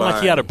he sound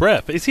like he out of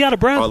breath? Is he out of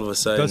breath? All of a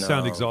sudden, does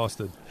sound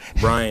exhausted.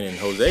 Brian and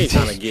Jose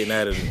kind of getting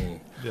at it.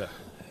 And yeah,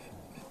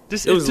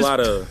 there was a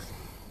lot of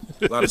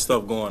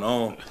stuff going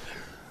on.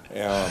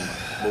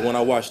 But when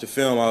I watched the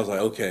film, I was like,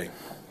 okay,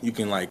 you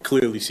can like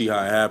clearly see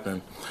how it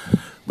happened.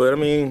 But I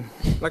mean,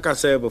 like I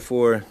said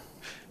before,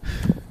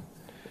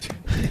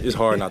 it's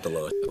hard not to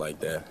love like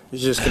that.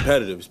 It's just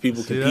competitive. It's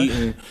people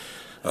competing.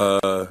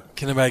 Can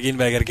anybody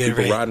got to get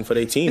people riding for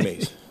their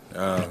teammates.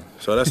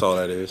 So that's all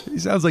that is. He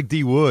sounds like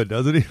D. Wood,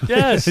 doesn't he?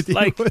 Yes, D.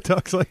 Wood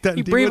talks like that.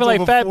 He breathing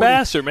like Fat 40.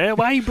 Bastard, man.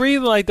 Why are you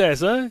breathing like that,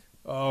 son?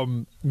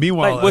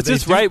 Meanwhile, like, what's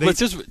this right?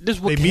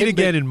 They meet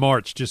again in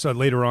March, just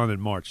later on in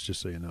March,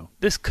 just so you know.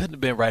 This couldn't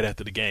have been right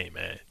after the game,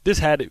 man.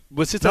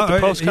 Was this at the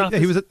post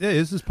conference? He was at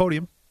his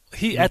podium.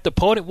 He at the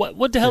podium.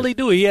 What the hell did he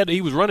do? He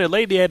was running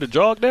late. He had to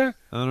jog there.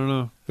 I don't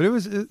know, but it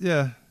was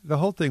the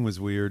whole thing was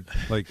weird.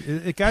 Like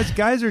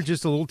guys are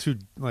just a little too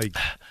like.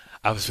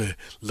 I was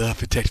love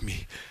protect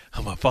me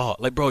on my fault.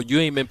 Like, bro, you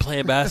ain't been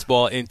playing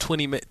basketball in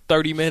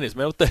 30 minutes,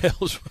 man. What the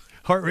hell's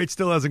heart rate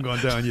still hasn't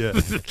gone down yet.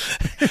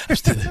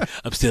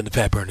 I'm still in the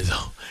fat burner zone.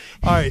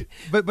 All right,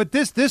 but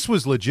this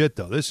was legit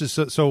though. This is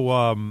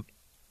so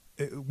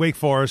Wake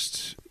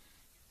Forest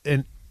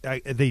and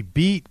they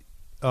beat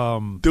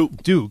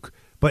Duke,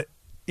 but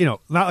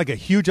not like a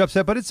huge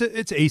upset. But it's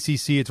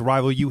ACC, it's a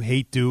rival. You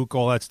hate Duke,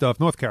 all that stuff.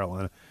 North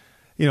Carolina,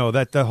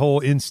 that the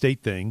whole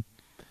in-state thing,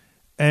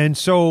 and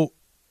so.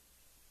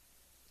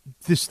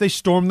 They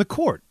stormed the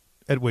court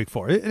at Wake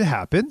Forest. It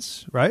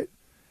happens, right?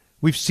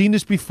 We've seen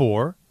this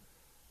before.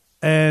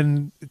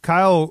 And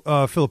Kyle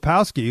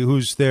Filipowski,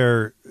 who's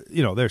their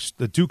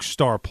the Duke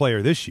star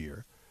player this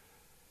year,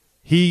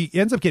 he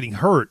ends up getting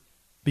hurt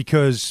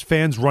because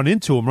fans run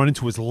into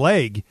his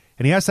leg,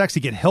 and he has to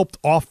actually get helped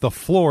off the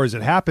floor as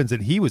it happens,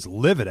 and he was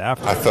livid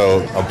after. I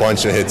felt a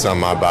bunch of hits on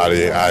my body.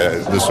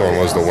 This one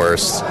was the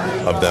worst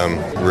of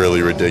them.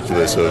 Really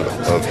ridiculous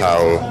of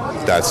how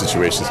that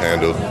situation's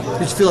handled.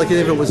 Did you feel like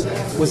if it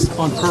was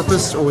on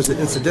purpose or was it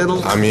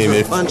incidental? I mean,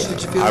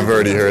 I've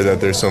already heard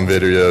that there's some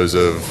videos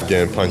of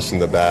getting punched in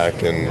the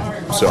back, and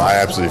so I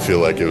absolutely feel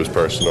like it was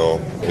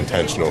personal,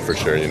 intentional for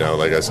sure.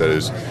 Like I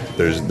said,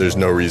 there's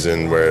no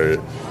reason where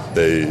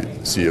they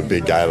see a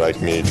big guy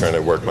like me trying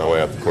to work my way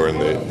up the court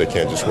and they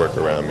can't just work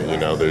around me.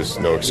 There's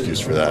no excuse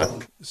for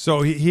that.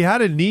 So he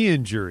had a knee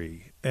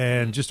injury,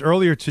 and just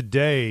earlier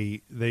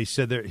today they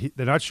said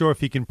they're not sure if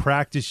he can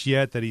practice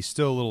yet, that he's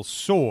still a little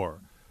sore.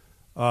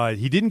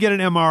 He didn't get an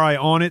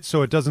MRI on it,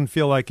 so it doesn't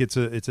feel like it's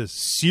a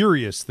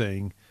serious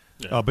thing.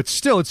 Yeah. But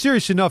still, it's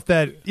serious enough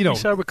that You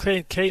saw with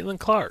Caitlin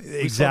Clark.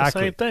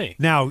 Exactly. The same thing.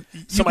 Now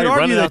somebody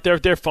running out there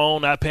with their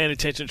phone, not paying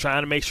attention,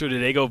 trying to make sure that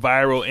they go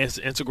viral,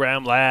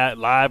 Instagram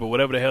live or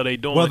whatever the hell they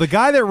doing. Well, the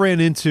guy that ran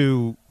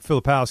into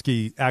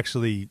Filipowski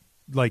actually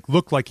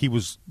looked like he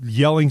was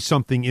yelling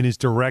something in his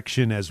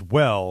direction as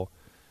well.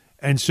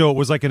 And so it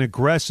was like an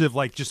aggressive,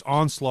 just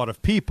onslaught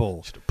of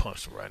people. Should have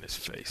punched him right in his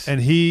face.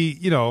 And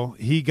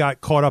he got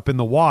caught up in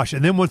the wash.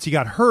 And then once he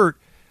got hurt,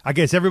 I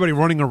guess everybody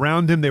running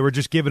around him, they were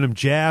just giving him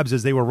jabs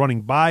as they were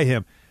running by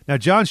him. Now,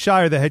 John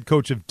Shire, the head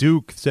coach of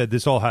Duke, said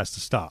this all has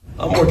to stop.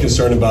 I'm more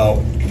concerned about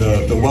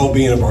the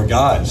well-being of our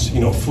guys.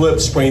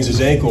 Flip sprains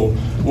his ankle.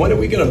 When are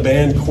we going to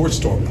ban court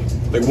storming?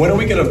 When are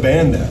we going to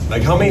ban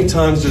that? How many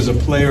times does a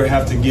player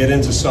have to get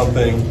into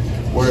something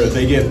where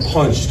they get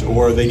punched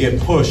or they get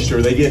pushed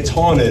or they get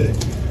taunted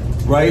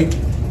right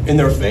in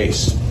their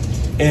face?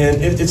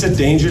 And it's a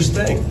dangerous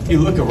thing. You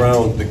look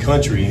around the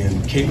country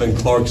and Caitlin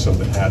Clark,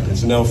 something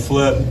happens. And now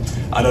Flip,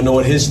 I don't know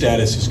what his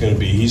status is going to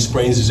be. He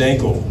sprains his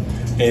ankle.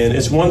 And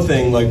it's one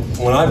thing, like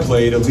when I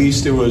played, at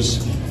least it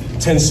was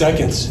 10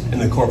 seconds in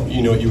the court,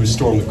 you would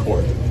storm the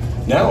court.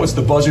 Now it's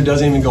the buzzer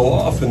doesn't even go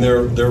off and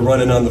they're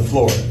running on the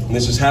floor. And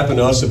this has happened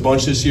to us a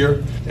bunch this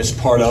year. It's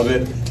part of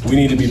it. We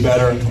need to be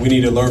better. We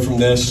need to learn from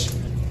this.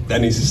 That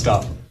needs to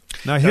stop.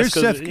 Now here's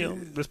Seth.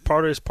 It's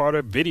part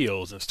of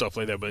videos and stuff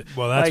like that. But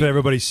that's what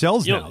everybody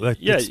sells now.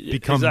 It's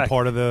become exactly.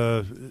 part of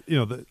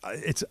the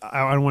it's.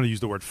 I don't want to use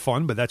the word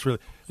fun, but that's really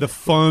the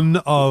fun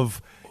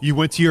of. You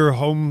went to your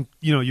home,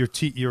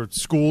 your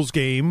school's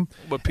game,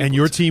 and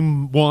your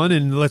team won,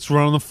 and let's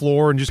run on the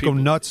floor and just go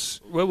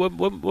nuts.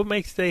 What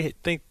makes them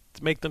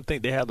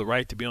think they have the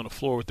right to be on the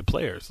floor with the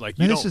players? Like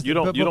you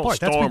don't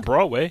storm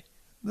Broadway.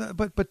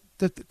 But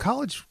the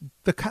college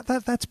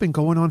that's been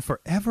going on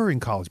forever in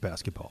college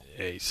basketball.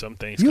 Hey, some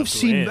things. You've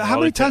seen how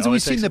many times have we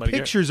seen the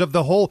pictures of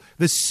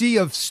the sea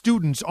of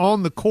students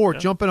on the court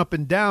jumping up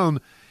and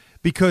down.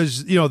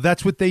 Because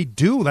that's what they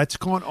do. That's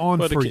gone on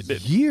for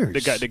years.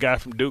 The guy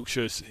from Duke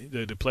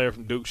the player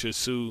from Duke should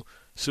sue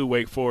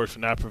Wake Forest for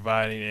not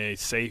providing a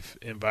safe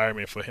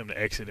environment for him to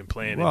exit and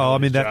play. Well, I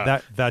mean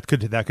that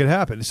could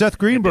happen. Seth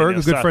Greenberg,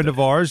 a good friend of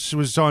ours,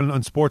 was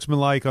on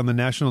Sportsmanlike on the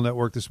national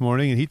network this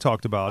morning, and he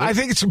talked about it. I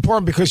think it's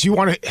important because you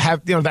want to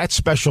have that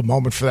special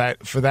moment for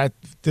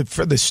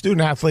the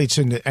student athletes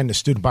and the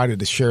student body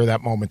to share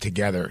that moment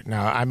together.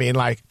 Now, I mean,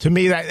 like to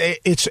me, that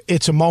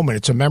it's a moment.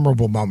 It's a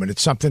memorable moment.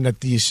 It's something that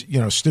these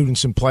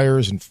students and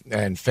players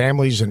and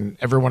families and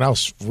everyone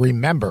else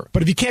remember.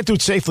 But if you can't do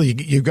it safely,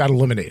 you've got to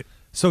eliminate it.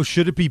 So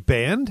should it be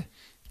banned?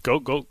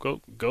 Go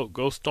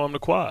storm the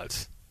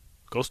quads.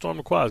 Go storm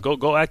the quads.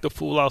 Go act a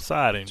fool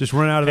outside and just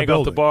run out of the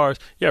building. Out the bars.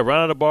 Yeah, run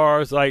out of the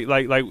bars. Like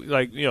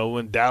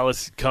when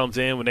Dallas comes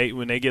in,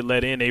 when they get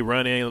let in, they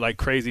run in like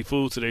crazy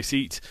fools to their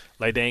seats.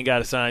 Like they ain't got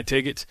to sign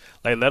tickets.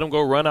 Like let them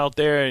go run out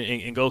there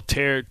and go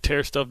tear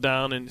stuff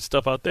down and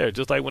stuff out there.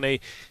 Just like when they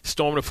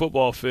storm the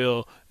football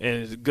field,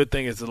 and the good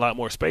thing is a lot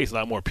more space, a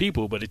lot more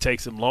people, but it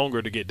takes them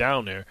longer to get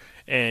down there.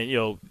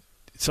 And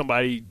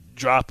somebody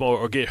drop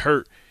or get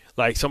hurt,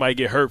 like somebody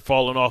get hurt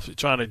falling off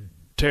trying to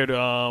tear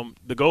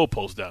the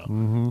goalpost down.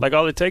 Mm-hmm. Like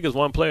all it takes is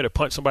one player to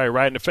punch somebody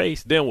right in the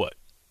face. Then what?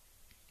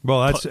 Well,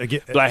 that's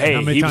again. Like,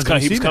 hey, he was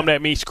coming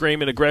at me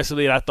screaming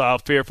aggressively, and I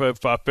thought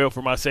I fell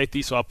for my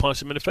safety, so I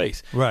punched him in the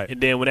face. Right.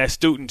 And then when that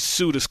student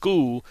sue the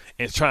school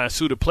and try and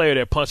sue the player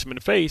that punched him in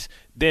the face,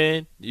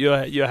 then you'll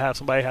have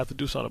somebody have to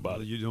do something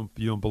about it. You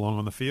don't belong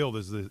on the field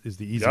is the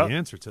easy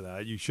answer to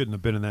that. You shouldn't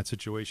have been in that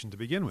situation to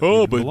begin with.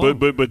 Oh,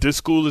 but this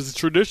school is a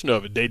tradition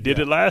of it. They did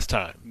it last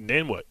time. And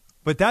then what?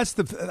 But I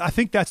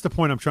think that's the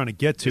point I'm trying to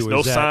get to. There's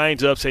no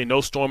signs up saying no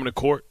storming the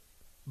court.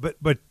 But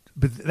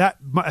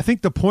I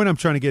think the point I'm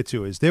trying to get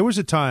to is there was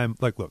a time,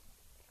 like, look,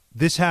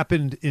 this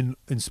happened in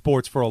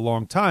sports for a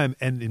long time,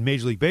 and in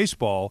Major League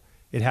Baseball,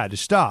 it had to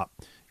stop.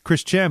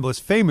 Chris Chambliss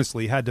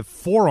famously had to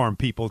forearm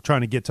people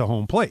trying to get to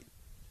home plate.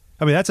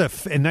 I mean, in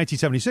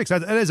 1976.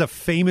 That is a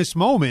famous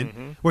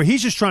moment where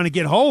he's just trying to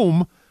get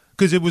home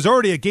because it was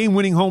already a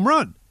game-winning home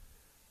run.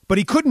 But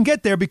he couldn't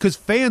get there because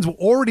fans were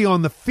already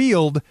on the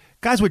field.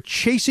 Guys were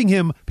chasing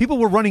him. People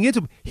were running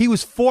into him. He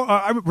was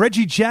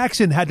Reggie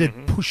Jackson had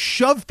to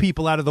shove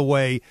people out of the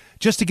way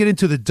just to get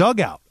into the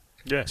dugout.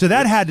 Yeah, so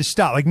that had to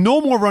stop. Like,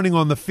 no more running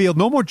on the field,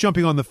 no more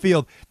jumping on the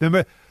field.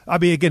 Remember,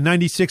 again,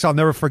 96, I'll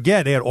never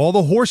forget. They had all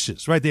the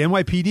horses, right? The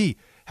NYPD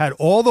had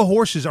all the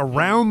horses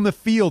around the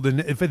field in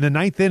the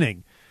ninth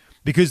inning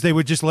because they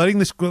were just letting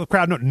this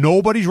crowd know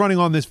nobody's running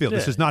on this field. Yeah.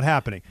 This is not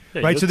happening,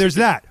 right? So there's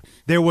that.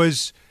 There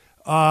was...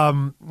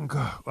 I'm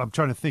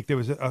trying to think. There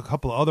was a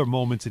couple of other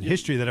moments in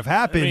history that have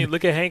happened. I mean,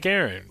 look at Hank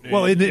Aaron.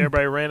 Well,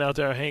 everybody ran out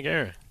there on Hank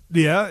Aaron.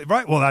 Yeah,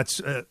 right. Well, that's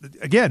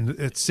again,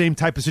 it's the same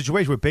type of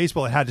situation with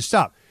baseball. It had to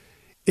stop.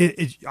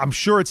 I'm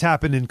sure it's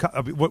happened in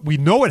what we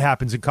know. It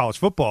happens in college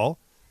football.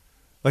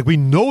 Like we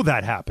know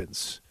that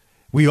happens.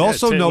 We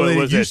also know that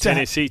it used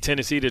Tennessee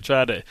to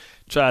try to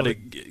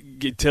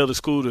tell the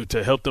school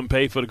to help them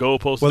pay for the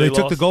goalposts. Well, they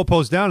took the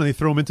goalpost down and they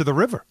threw them into the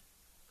river.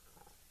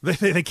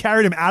 They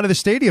carried him out of the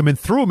stadium and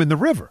threw him in the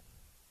river.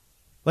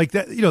 Like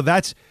that,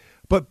 that's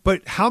but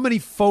how many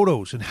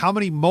photos and how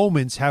many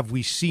moments have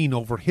we seen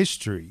over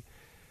history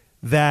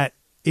that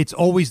it's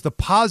always the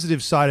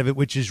positive side of it,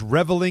 which is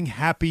reveling,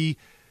 happy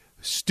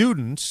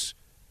students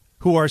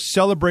who are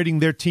celebrating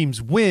their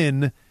team's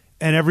win,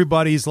 and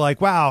everybody's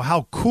like, wow,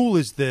 how cool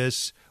is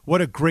this?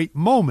 What a great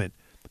moment.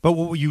 But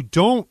what you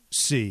don't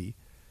see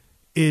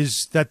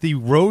is that the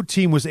road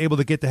team was able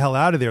to get the hell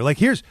out of there. Like,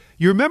 you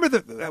remember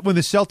when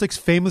the Celtics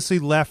famously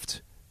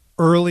left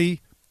early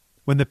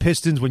when your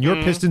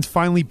Pistons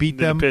finally beat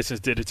them? The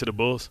Pistons did it to the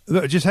Bulls.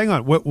 Just hang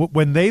on.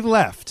 When they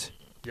left,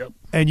 yep.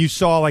 And you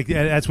saw,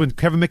 that's when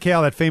Kevin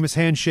McHale, that famous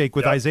handshake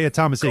with Isaiah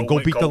Thomas saying, go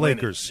beat the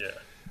Lakers. Yeah.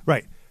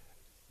 Right.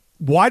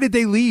 Why did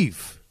they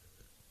leave?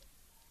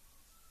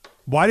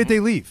 Why did they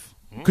leave?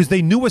 Because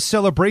they knew a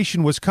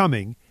celebration was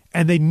coming,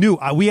 and they knew,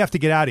 we have to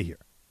get out of here.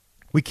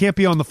 We can't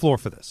be on the floor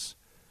for this.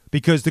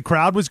 Because the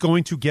crowd was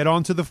going to get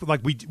onto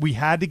we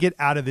had to get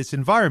out of this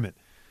environment.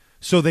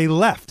 So they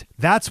left.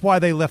 That's why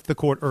they left the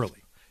court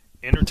early.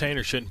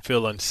 Entertainers shouldn't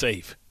feel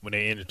unsafe when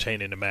they're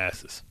entertaining the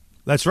masses.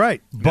 That's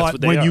right. That's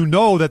But when are. you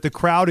know that the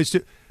crowd is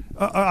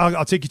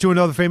I'll take you to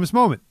another famous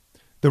moment.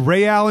 The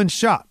Ray Allen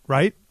shot,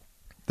 right?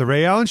 The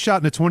Ray Allen shot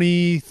in the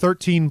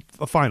 2013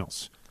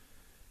 finals.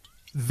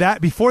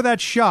 That before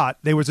that shot,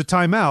 there was a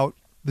timeout.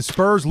 The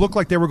Spurs looked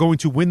like they were going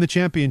to win the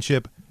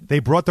championship. They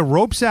brought the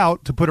ropes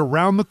out to put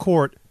around the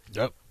court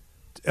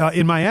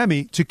in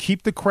Miami to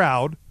keep the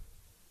crowd,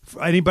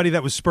 anybody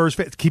that was Spurs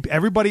fans, keep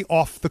everybody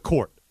off the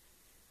court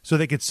so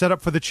they could set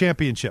up for the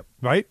championship,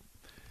 right?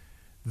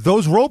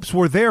 Those ropes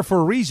were there for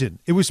a reason.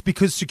 It was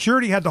because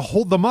security had to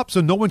hold them up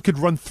so no one could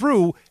run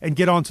through and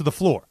get onto the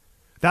floor.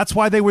 That's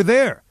why they were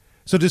there.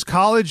 So does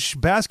college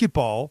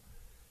basketball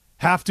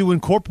have to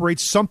incorporate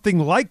something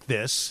like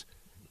this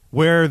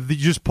where you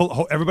just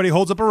everybody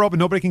holds up a rope and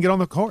nobody can get on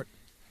the court?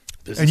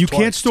 And you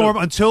can't storm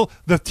until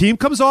the team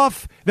comes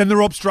off, then the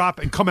ropes drop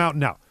and come out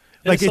and out.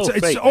 Like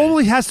it's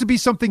only has to be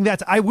something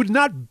that I would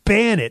not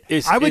ban it.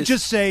 I would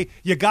just say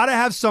you got to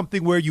have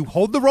something where you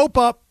hold the rope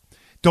up,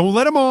 don't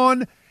let them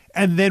on,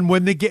 and then all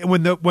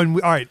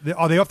right,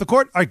 are they off the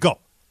court? All right, go.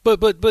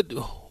 But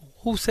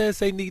who says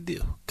they need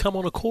to come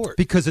on the court?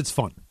 Because it's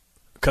fun.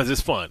 Because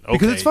it's fun. Okay.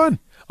 Because it's fun.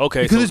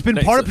 Okay. Because it's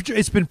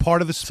been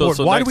part of the sport.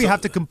 Why do we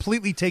have to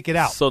completely take it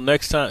out? So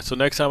next time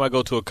I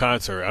go to a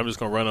concert, I'm just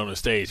going to run on the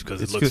stage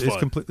because it looks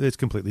fun. It's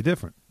completely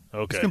different.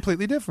 Okay. It's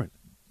completely different.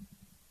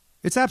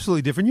 It's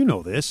absolutely different. You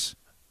know this.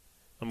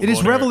 It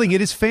is reveling.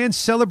 It is fans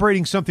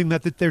celebrating something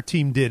that their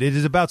team did. It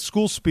is about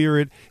school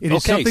spirit. It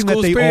is something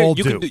that they all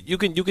do. You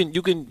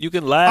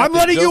can laugh. I'm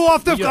letting you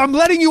off the. I'm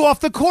letting you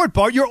off the court,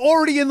 Bart. You're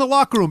already in the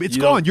locker room. It's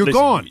gone. You're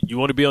gone. You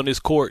want to be on this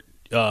court?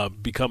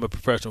 Become a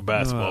professional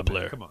basketball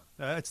player. Come on,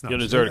 that's not. You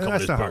deserve to come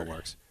that's to this not how it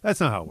works. That's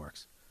not how it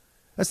works.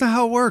 That's not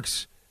how it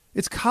works.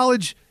 It's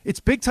college.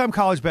 It's big time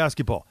college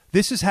basketball.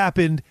 This has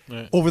happened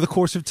over the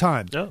course of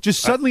time. Yeah.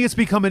 Just suddenly it's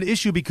become an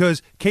issue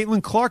because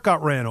Caitlin Clark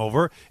got ran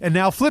over, and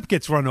now Flip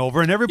gets run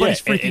over, and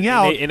everybody's freaking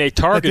out. And they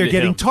targeted they're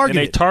getting him.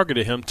 targeted. And they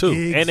targeted him too.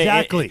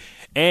 Exactly.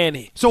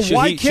 So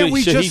why can't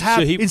we just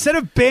have instead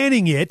of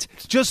banning it,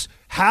 just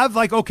have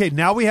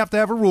now we have to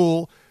have a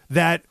rule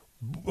that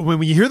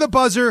when you hear the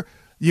buzzer,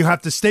 you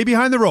have to stay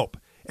behind the rope,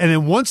 and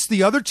then once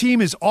the other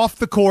team is off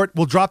the court,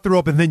 we'll drop the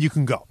rope, and then you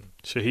can go.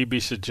 Should he be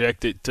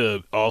subjected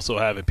to also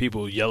having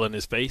people yell in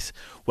his face?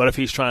 What if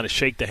he's trying to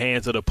shake the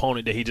hands of the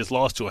opponent that he just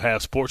lost to and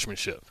have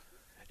sportsmanship?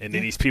 And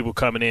then these people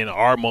coming in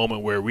our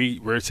moment where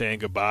we're saying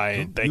goodbye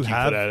and thank you for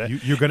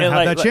that. You're going to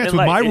have that chance. With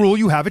my rule,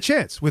 you have a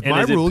chance. With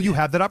my rule, you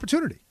have that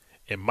opportunity.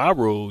 In my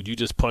rule, you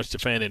just punch the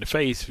fan in the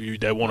face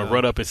that want to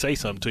run up and say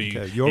something to you.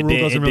 Okay. Your rule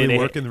doesn't really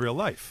work in real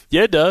life.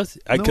 Yeah, it does.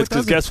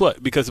 Because guess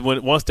what? Because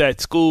once that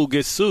school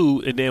gets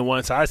sued, and then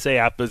once I say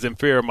I was in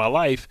fear of my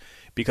life,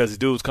 because the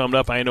dude was coming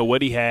up, I didn't know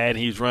what he had, and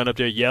he was running up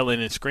there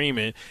yelling and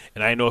screaming,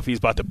 and I didn't know if he's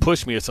about to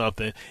push me or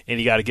something, and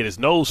he got to get his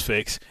nose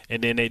fixed,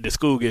 and then the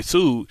school gets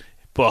sued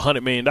for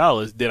 $100 million,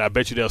 then I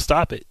bet you they'll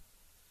stop it.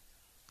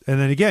 And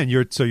then again,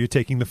 you're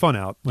taking the fun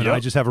out. When I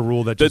just have a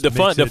rule that just the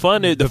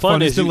fun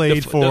is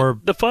delayed for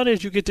the fun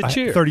is you get to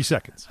cheer 30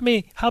 seconds. I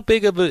mean, how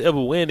big of a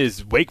win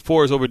is Wake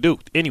Forest over Duke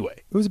anyway?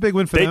 It was a big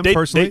win for them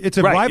personally. It's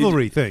a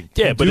rivalry thing.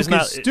 Yeah, and but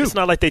Duke it's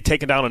not like they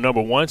taking down a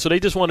number one. So they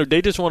just want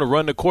to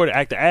run the court and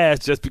act the ass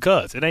just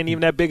because it ain't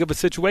even that big of a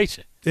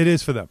situation. It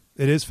is for them.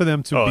 It is for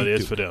them to. Oh, beat it is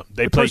Duke. for them.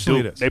 They play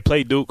Duke. They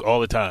play Duke all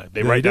the time.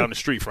 They right down the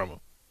street from them.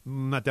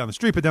 Not down the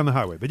street, but down the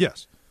highway. But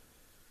yes.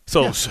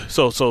 So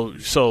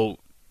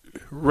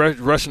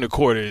rushing the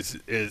court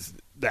is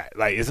that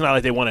like it's not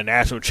like they won a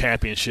national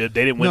championship.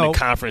 They didn't win the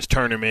conference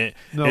tournament.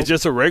 No. It's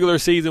just a regular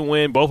season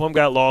win. Both of them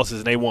got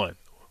losses and they won.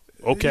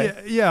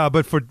 Okay. Yeah,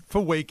 but for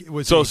Wake it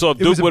was so if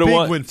Duke would have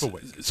won. Win for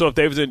Wake. So if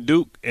they was in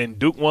Duke and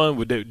Duke won,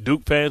 would the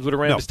Duke fans would have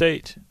ran the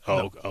stage?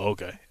 Oh,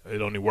 okay.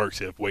 It only works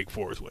if Wake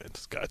Forest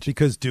wins. Gotcha.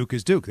 Because Duke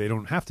is Duke. They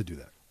don't have to do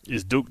that.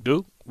 Is Duke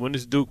Duke? When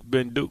has Duke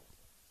been Duke?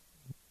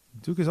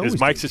 Duke is always. Is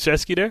Mike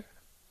Krzyzewski there?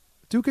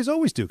 Duke is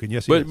always Duke, and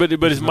yes, but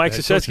is Mike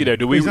Krzyzewski there?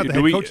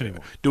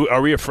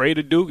 Are we afraid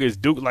of Duke? Is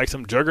Duke like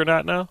some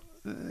juggernaut now?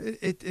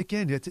 It's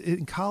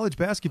in college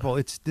basketball.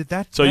 It's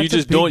that. So you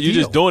just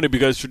doing it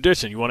because it's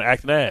tradition. You want to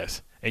act an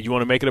ass, and you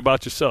want to make it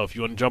about yourself.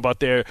 You want to jump out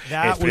there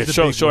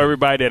and show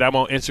everybody that I'm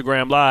on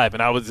Instagram Live,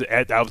 and I was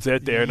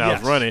there and I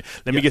was running.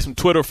 Let me get some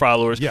Twitter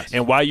followers. Yes.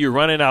 And while you're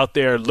running out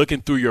there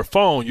looking through your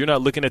phone, you're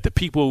not looking at the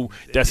people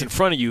that's in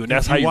front of you, and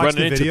that's how you're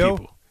running into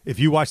people. If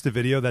you watch the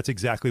video, that's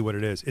exactly what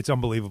it is. It's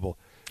unbelievable.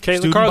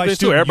 Caitlin Carlson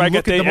too. Everybody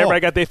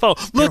got their phone.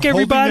 Look,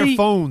 everybody. Holding their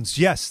phones.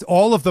 Yes,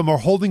 all of them are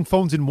holding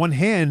phones in one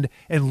hand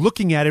and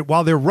looking at it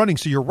while they're running.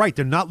 So you're right.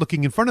 They're not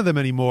looking in front of them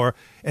anymore.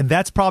 And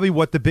that's probably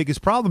what the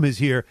biggest problem is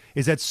here,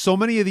 is that so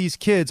many of these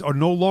kids are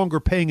no longer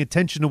paying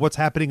attention to what's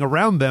happening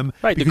around them.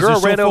 Right. The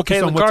girl ran over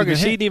Caitlin Carlson.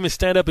 She didn't even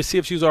stand up and see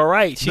if she was all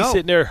right. She's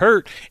sitting there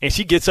hurt, and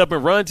she gets up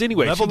and runs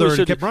anyway. Leveled her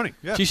and kept running.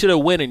 Yeah. She should have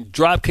went and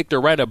drop kicked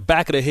her right in the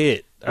back of the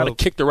head. I'd have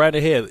kicked her right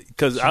in the head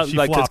because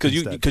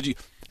you.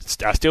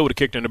 I still would have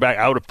kicked her in the back.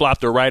 I would have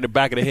flopped her right in the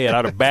back of the head. I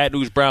would have Bad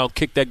News Brown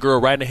kicked that girl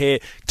right in the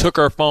head, took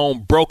her phone,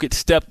 broke it,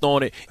 stepped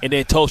on it, and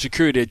then told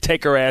security to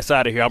take her ass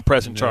out of here. I'm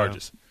pressing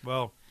charges.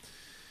 Well,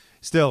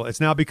 Still, it's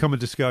now become a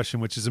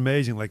discussion, which is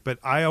amazing. But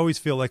I always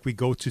feel like we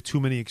go to too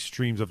many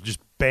extremes of just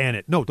ban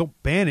it. No,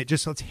 don't ban it.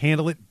 Just let's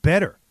handle it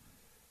better.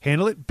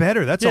 Handle it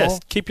better. That's all.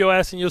 Keep your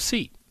ass in your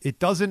seat. It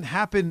doesn't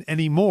happen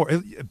anymore.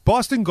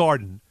 Boston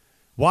Garden,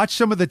 watch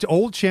some of the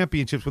old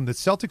championships. When the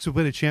Celtics would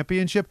win a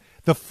championship,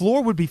 the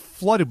floor would be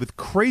flooded with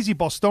crazy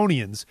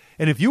Bostonians.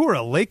 And if you were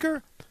a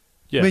Laker,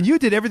 you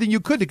did everything you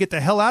could to get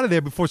the hell out of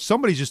there before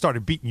somebody just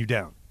started beating you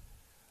down.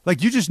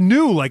 You just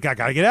knew, I got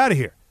to get out of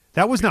here.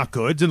 That was not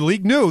good. And the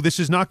league knew this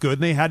is not good,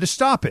 and they had to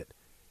stop it.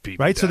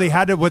 Right? So they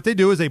had to, what they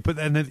do is they put,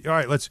 and then, all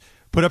right, let's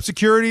put up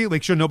security,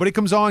 make sure nobody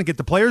comes on, get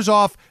the players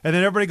off, and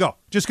then everybody go.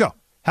 Just go.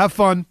 Have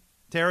fun.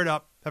 Tear it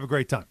up. Have a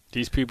great time.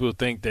 These people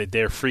think that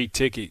their free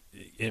ticket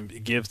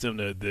it gives them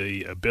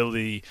the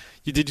ability.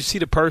 Did you see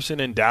the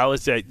person in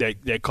Dallas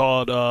that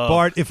called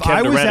Bart? If Kevin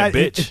I was Durant at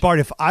bitch? Bart,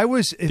 if I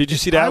was, did you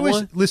see that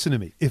one? Listen to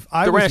me. If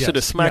I Durant should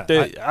have smacked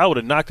I would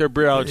have knocked her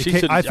beer out.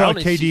 I thought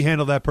KD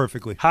handled that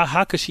perfectly.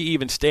 How could she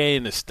even stay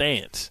in the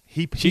stands?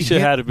 She should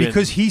have been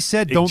because he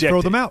said don't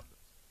throw them out.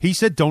 He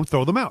said don't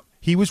throw them out.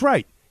 He was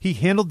right. He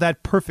handled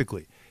that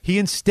perfectly. He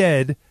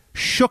instead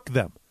shook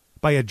them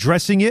by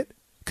addressing it,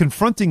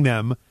 confronting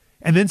them,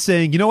 and then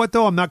saying, you know what,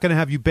 though? I'm not going to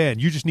have you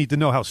banned. You just need to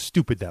know how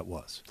stupid that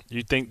was.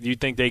 You think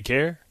they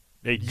care?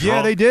 They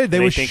did. They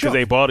were shook. Because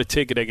they bought a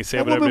ticket, they can say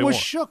whatever they want. That woman was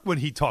shook when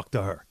he talked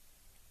to her.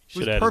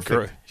 Should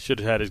have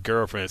had his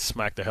girlfriend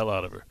smack the hell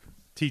out of her.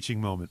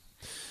 Teaching moment.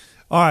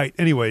 All right,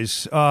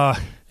 anyways.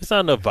 There's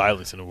not enough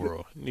violence in the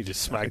world. You need to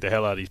smack the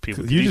hell out of these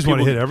people. You just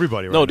want to hit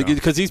everybody right now. No,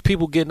 because these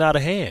people getting out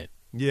of hand.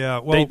 Yeah,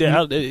 well,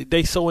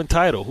 they so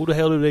entitled. Who the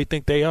hell do they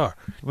think they are?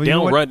 Well, they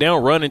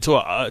don't run into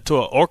an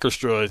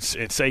orchestra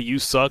and say you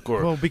suck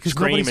or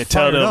scream and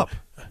tell them.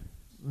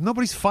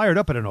 Nobody's fired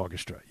up at an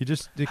orchestra. You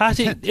just it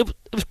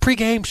was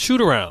pregame shoot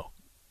around.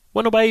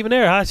 Wasn't nobody even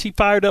there. How's she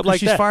fired up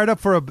like that? She's fired up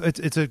for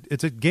it's a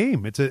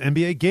game. It's an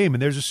NBA game,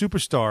 and there's a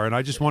superstar, and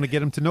I just want to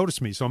get him to notice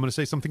me, so I'm going to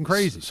say something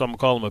crazy. So I'm going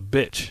to call him a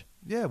bitch.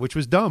 Yeah, which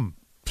was dumb,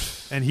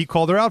 and he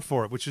called her out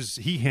for it, which is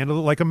he handled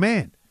it like a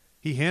man.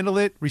 He handled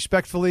it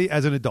respectfully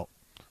as an adult.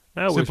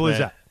 Simple as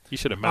that. You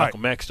should have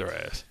Malcolm X'd her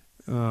ass.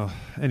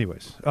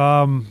 Anyways,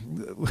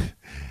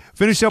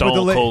 finish up with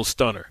the Stone Cold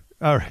Stunner.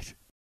 All right.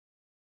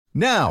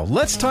 Now,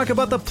 let's talk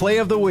about the play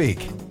of the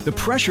week. The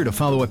pressure to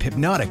follow up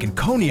Hypnotic and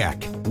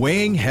Cognac,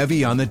 weighing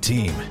heavy on the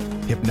team.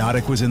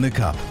 Hypnotic was in the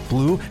cup,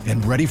 blue,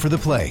 and ready for the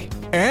play.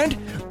 And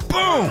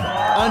boom!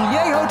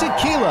 Añejo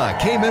Tequila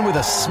came in with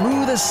a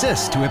smooth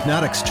assist to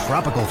Hypnotic's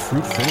tropical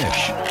fruit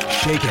finish.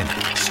 Shaken,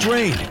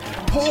 strained,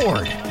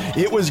 poured.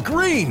 It was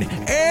green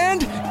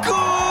and good!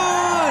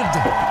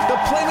 The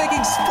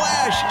playmaking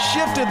splash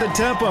shifted the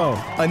tempo.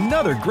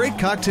 Another great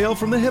cocktail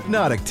from the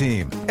Hypnotic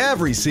team.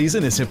 Every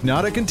season is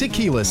Hypnotic and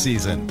Tequila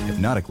season.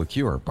 Hypnotic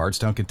Liqueur,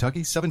 Bardstown,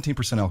 Kentucky,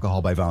 17%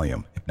 alcohol by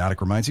volume.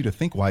 Hypnotic reminds you to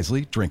think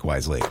wisely, drink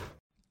wisely.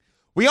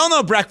 We all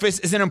know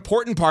breakfast is an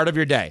important part of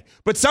your day,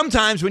 but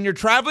sometimes when you're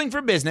traveling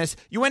for business,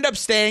 you end up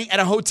staying at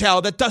a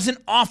hotel that doesn't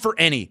offer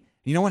any.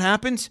 You know what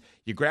happens?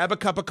 You grab a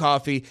cup of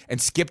coffee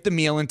and skip the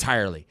meal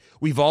entirely.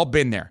 We've all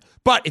been there.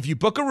 But if you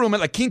book a room at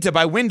La Quinta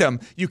by Wyndham,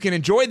 you can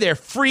enjoy their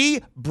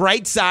free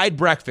Bright Side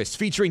breakfast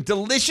featuring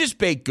delicious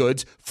baked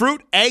goods,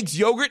 fruit, eggs,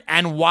 yogurt,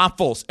 and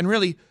waffles. And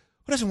really,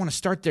 who doesn't want to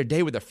start their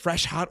day with a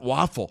fresh, hot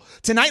waffle?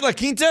 Tonight, La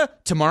Quinta,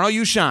 tomorrow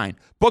you shine.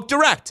 Book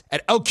direct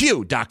at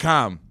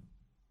lq.com.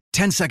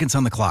 10 seconds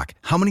on the clock.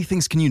 How many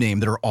things can you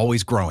name that are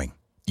always growing?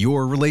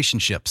 Your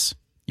relationships,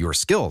 your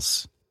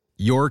skills,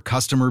 your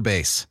customer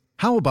base.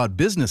 How about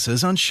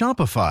businesses on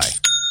Shopify?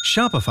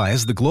 Shopify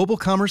is the global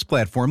commerce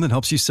platform that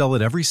helps you sell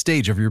at every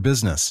stage of your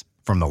business.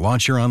 From the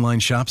launch your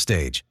online shop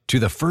stage, to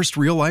the first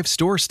real-life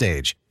store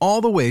stage, all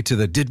the way to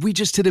the did we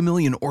just hit 1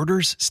 million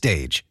orders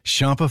stage.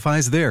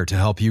 Shopify's there to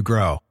help you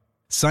grow.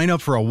 Sign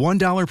up for a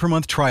 $1 per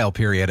month trial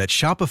period at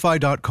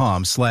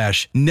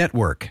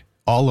shopify.com/network,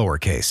 all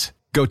lowercase.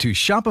 Go to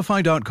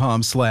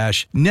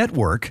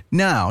shopify.com/network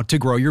now to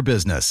grow your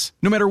business,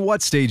 no matter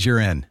what stage you're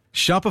in.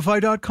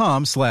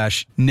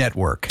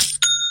 Shopify.com/network.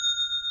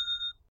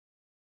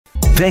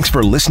 Thanks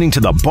for listening to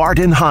the Bart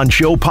and Hahn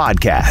Show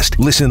podcast.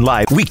 Listen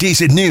live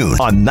weekdays at noon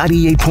on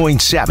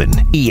 98.7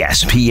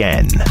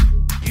 ESPN.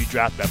 You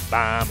dropped a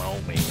bomb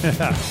on me.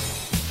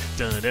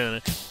 Dun,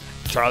 dun.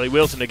 Charlie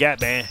Wilson, the Gap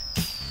Band.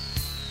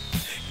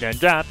 Dun,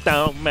 dropped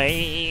on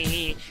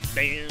me.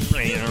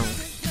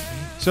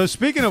 So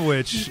speaking of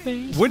which,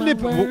 would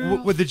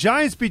the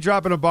Giants be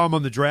dropping a bomb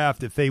on the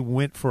draft if they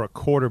went for a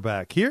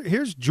quarterback?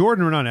 Here's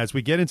Jordan Renan as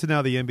we get into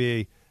now the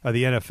NBA,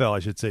 the NFL, I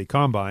should say,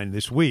 Combine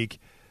this week.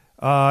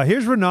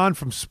 Here's Renan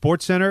from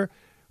SportsCenter,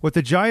 what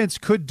the Giants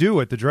could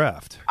do at the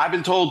draft. I've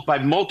been told by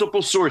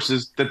multiple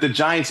sources that the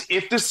Giants,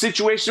 if the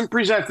situation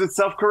presents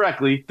itself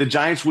correctly, the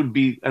Giants would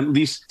be at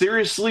least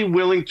seriously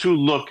willing to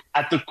look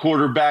at the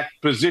quarterback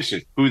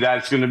position. Who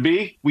that's going to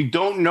be, we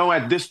don't know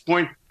at this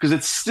point because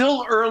it's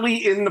still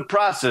early in the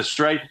process,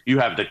 right? You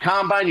have the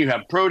combine, you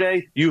have pro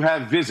day, you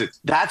have visits.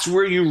 That's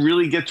where you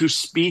really get to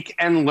speak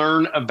and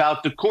learn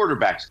about the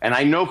quarterbacks. And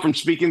I know from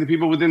speaking to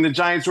people within the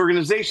Giants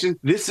organization,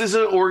 this is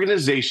an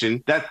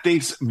organization that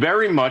thinks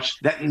very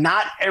much that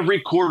not every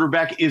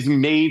quarterback is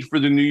made for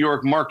the New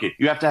York market.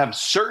 You have to have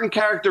certain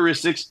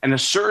characteristics and a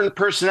certain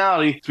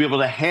personality to be able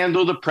to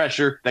handle the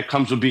pressure that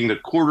comes with being the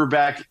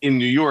quarterback in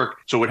New York.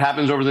 So what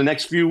happens over the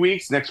next few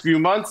weeks, next few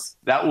months,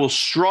 that will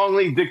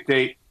strongly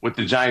dictate what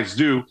the Giants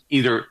do,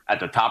 either at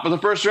the top of the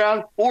first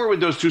round or with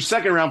those 2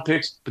 second-round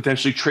picks,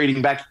 potentially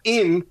trading back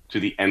in to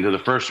the end of the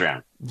first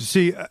round.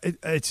 See,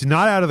 it's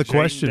not out of the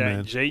question,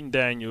 man. Jaden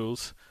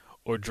Daniels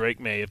or Drake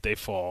May if they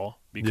fall,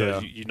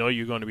 because you know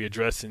you're going to be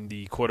addressing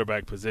the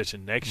quarterback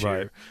position next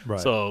year.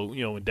 Right. So,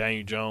 with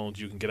Daniel Jones,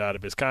 you can get out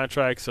of his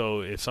contract. So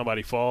if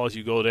somebody falls,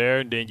 you go there,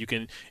 and then you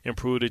can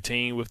improve the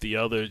team with the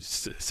other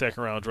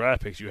second-round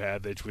draft picks you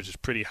have, which is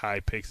pretty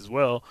high picks as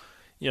well.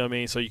 You know what I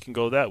mean? So you can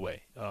go that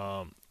way.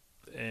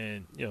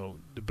 And,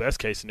 the best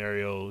case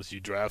scenario is you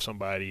draft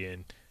somebody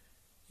and,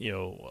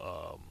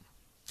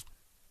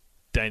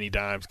 Danny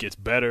Dimes gets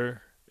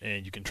better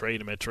and you can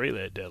trade him at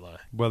trade deadline.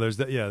 Well, there's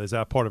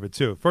that part of it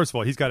too. First of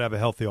all, he's got to have a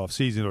healthy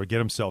offseason or get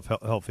himself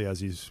healthy as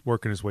he's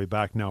working his way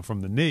back now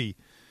from the knee,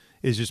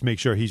 is just make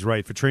sure he's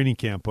right for training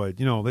camp. But,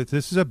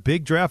 this is a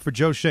big draft for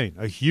Joe Schoen,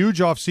 a huge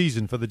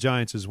offseason for the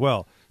Giants as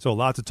well. So a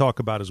lot to talk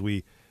about as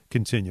we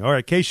continue. All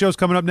right, K-Show's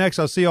coming up next.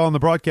 I'll see you all on the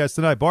broadcast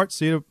tonight. Bart,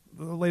 see you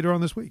later on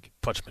this week.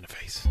 Punch him in the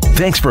face.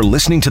 Thanks for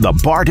listening to the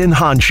Bart and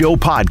Hahn Show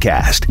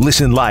podcast.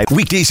 Listen live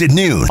weekdays at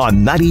noon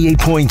on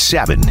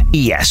 98.7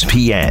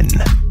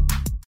 ESPN.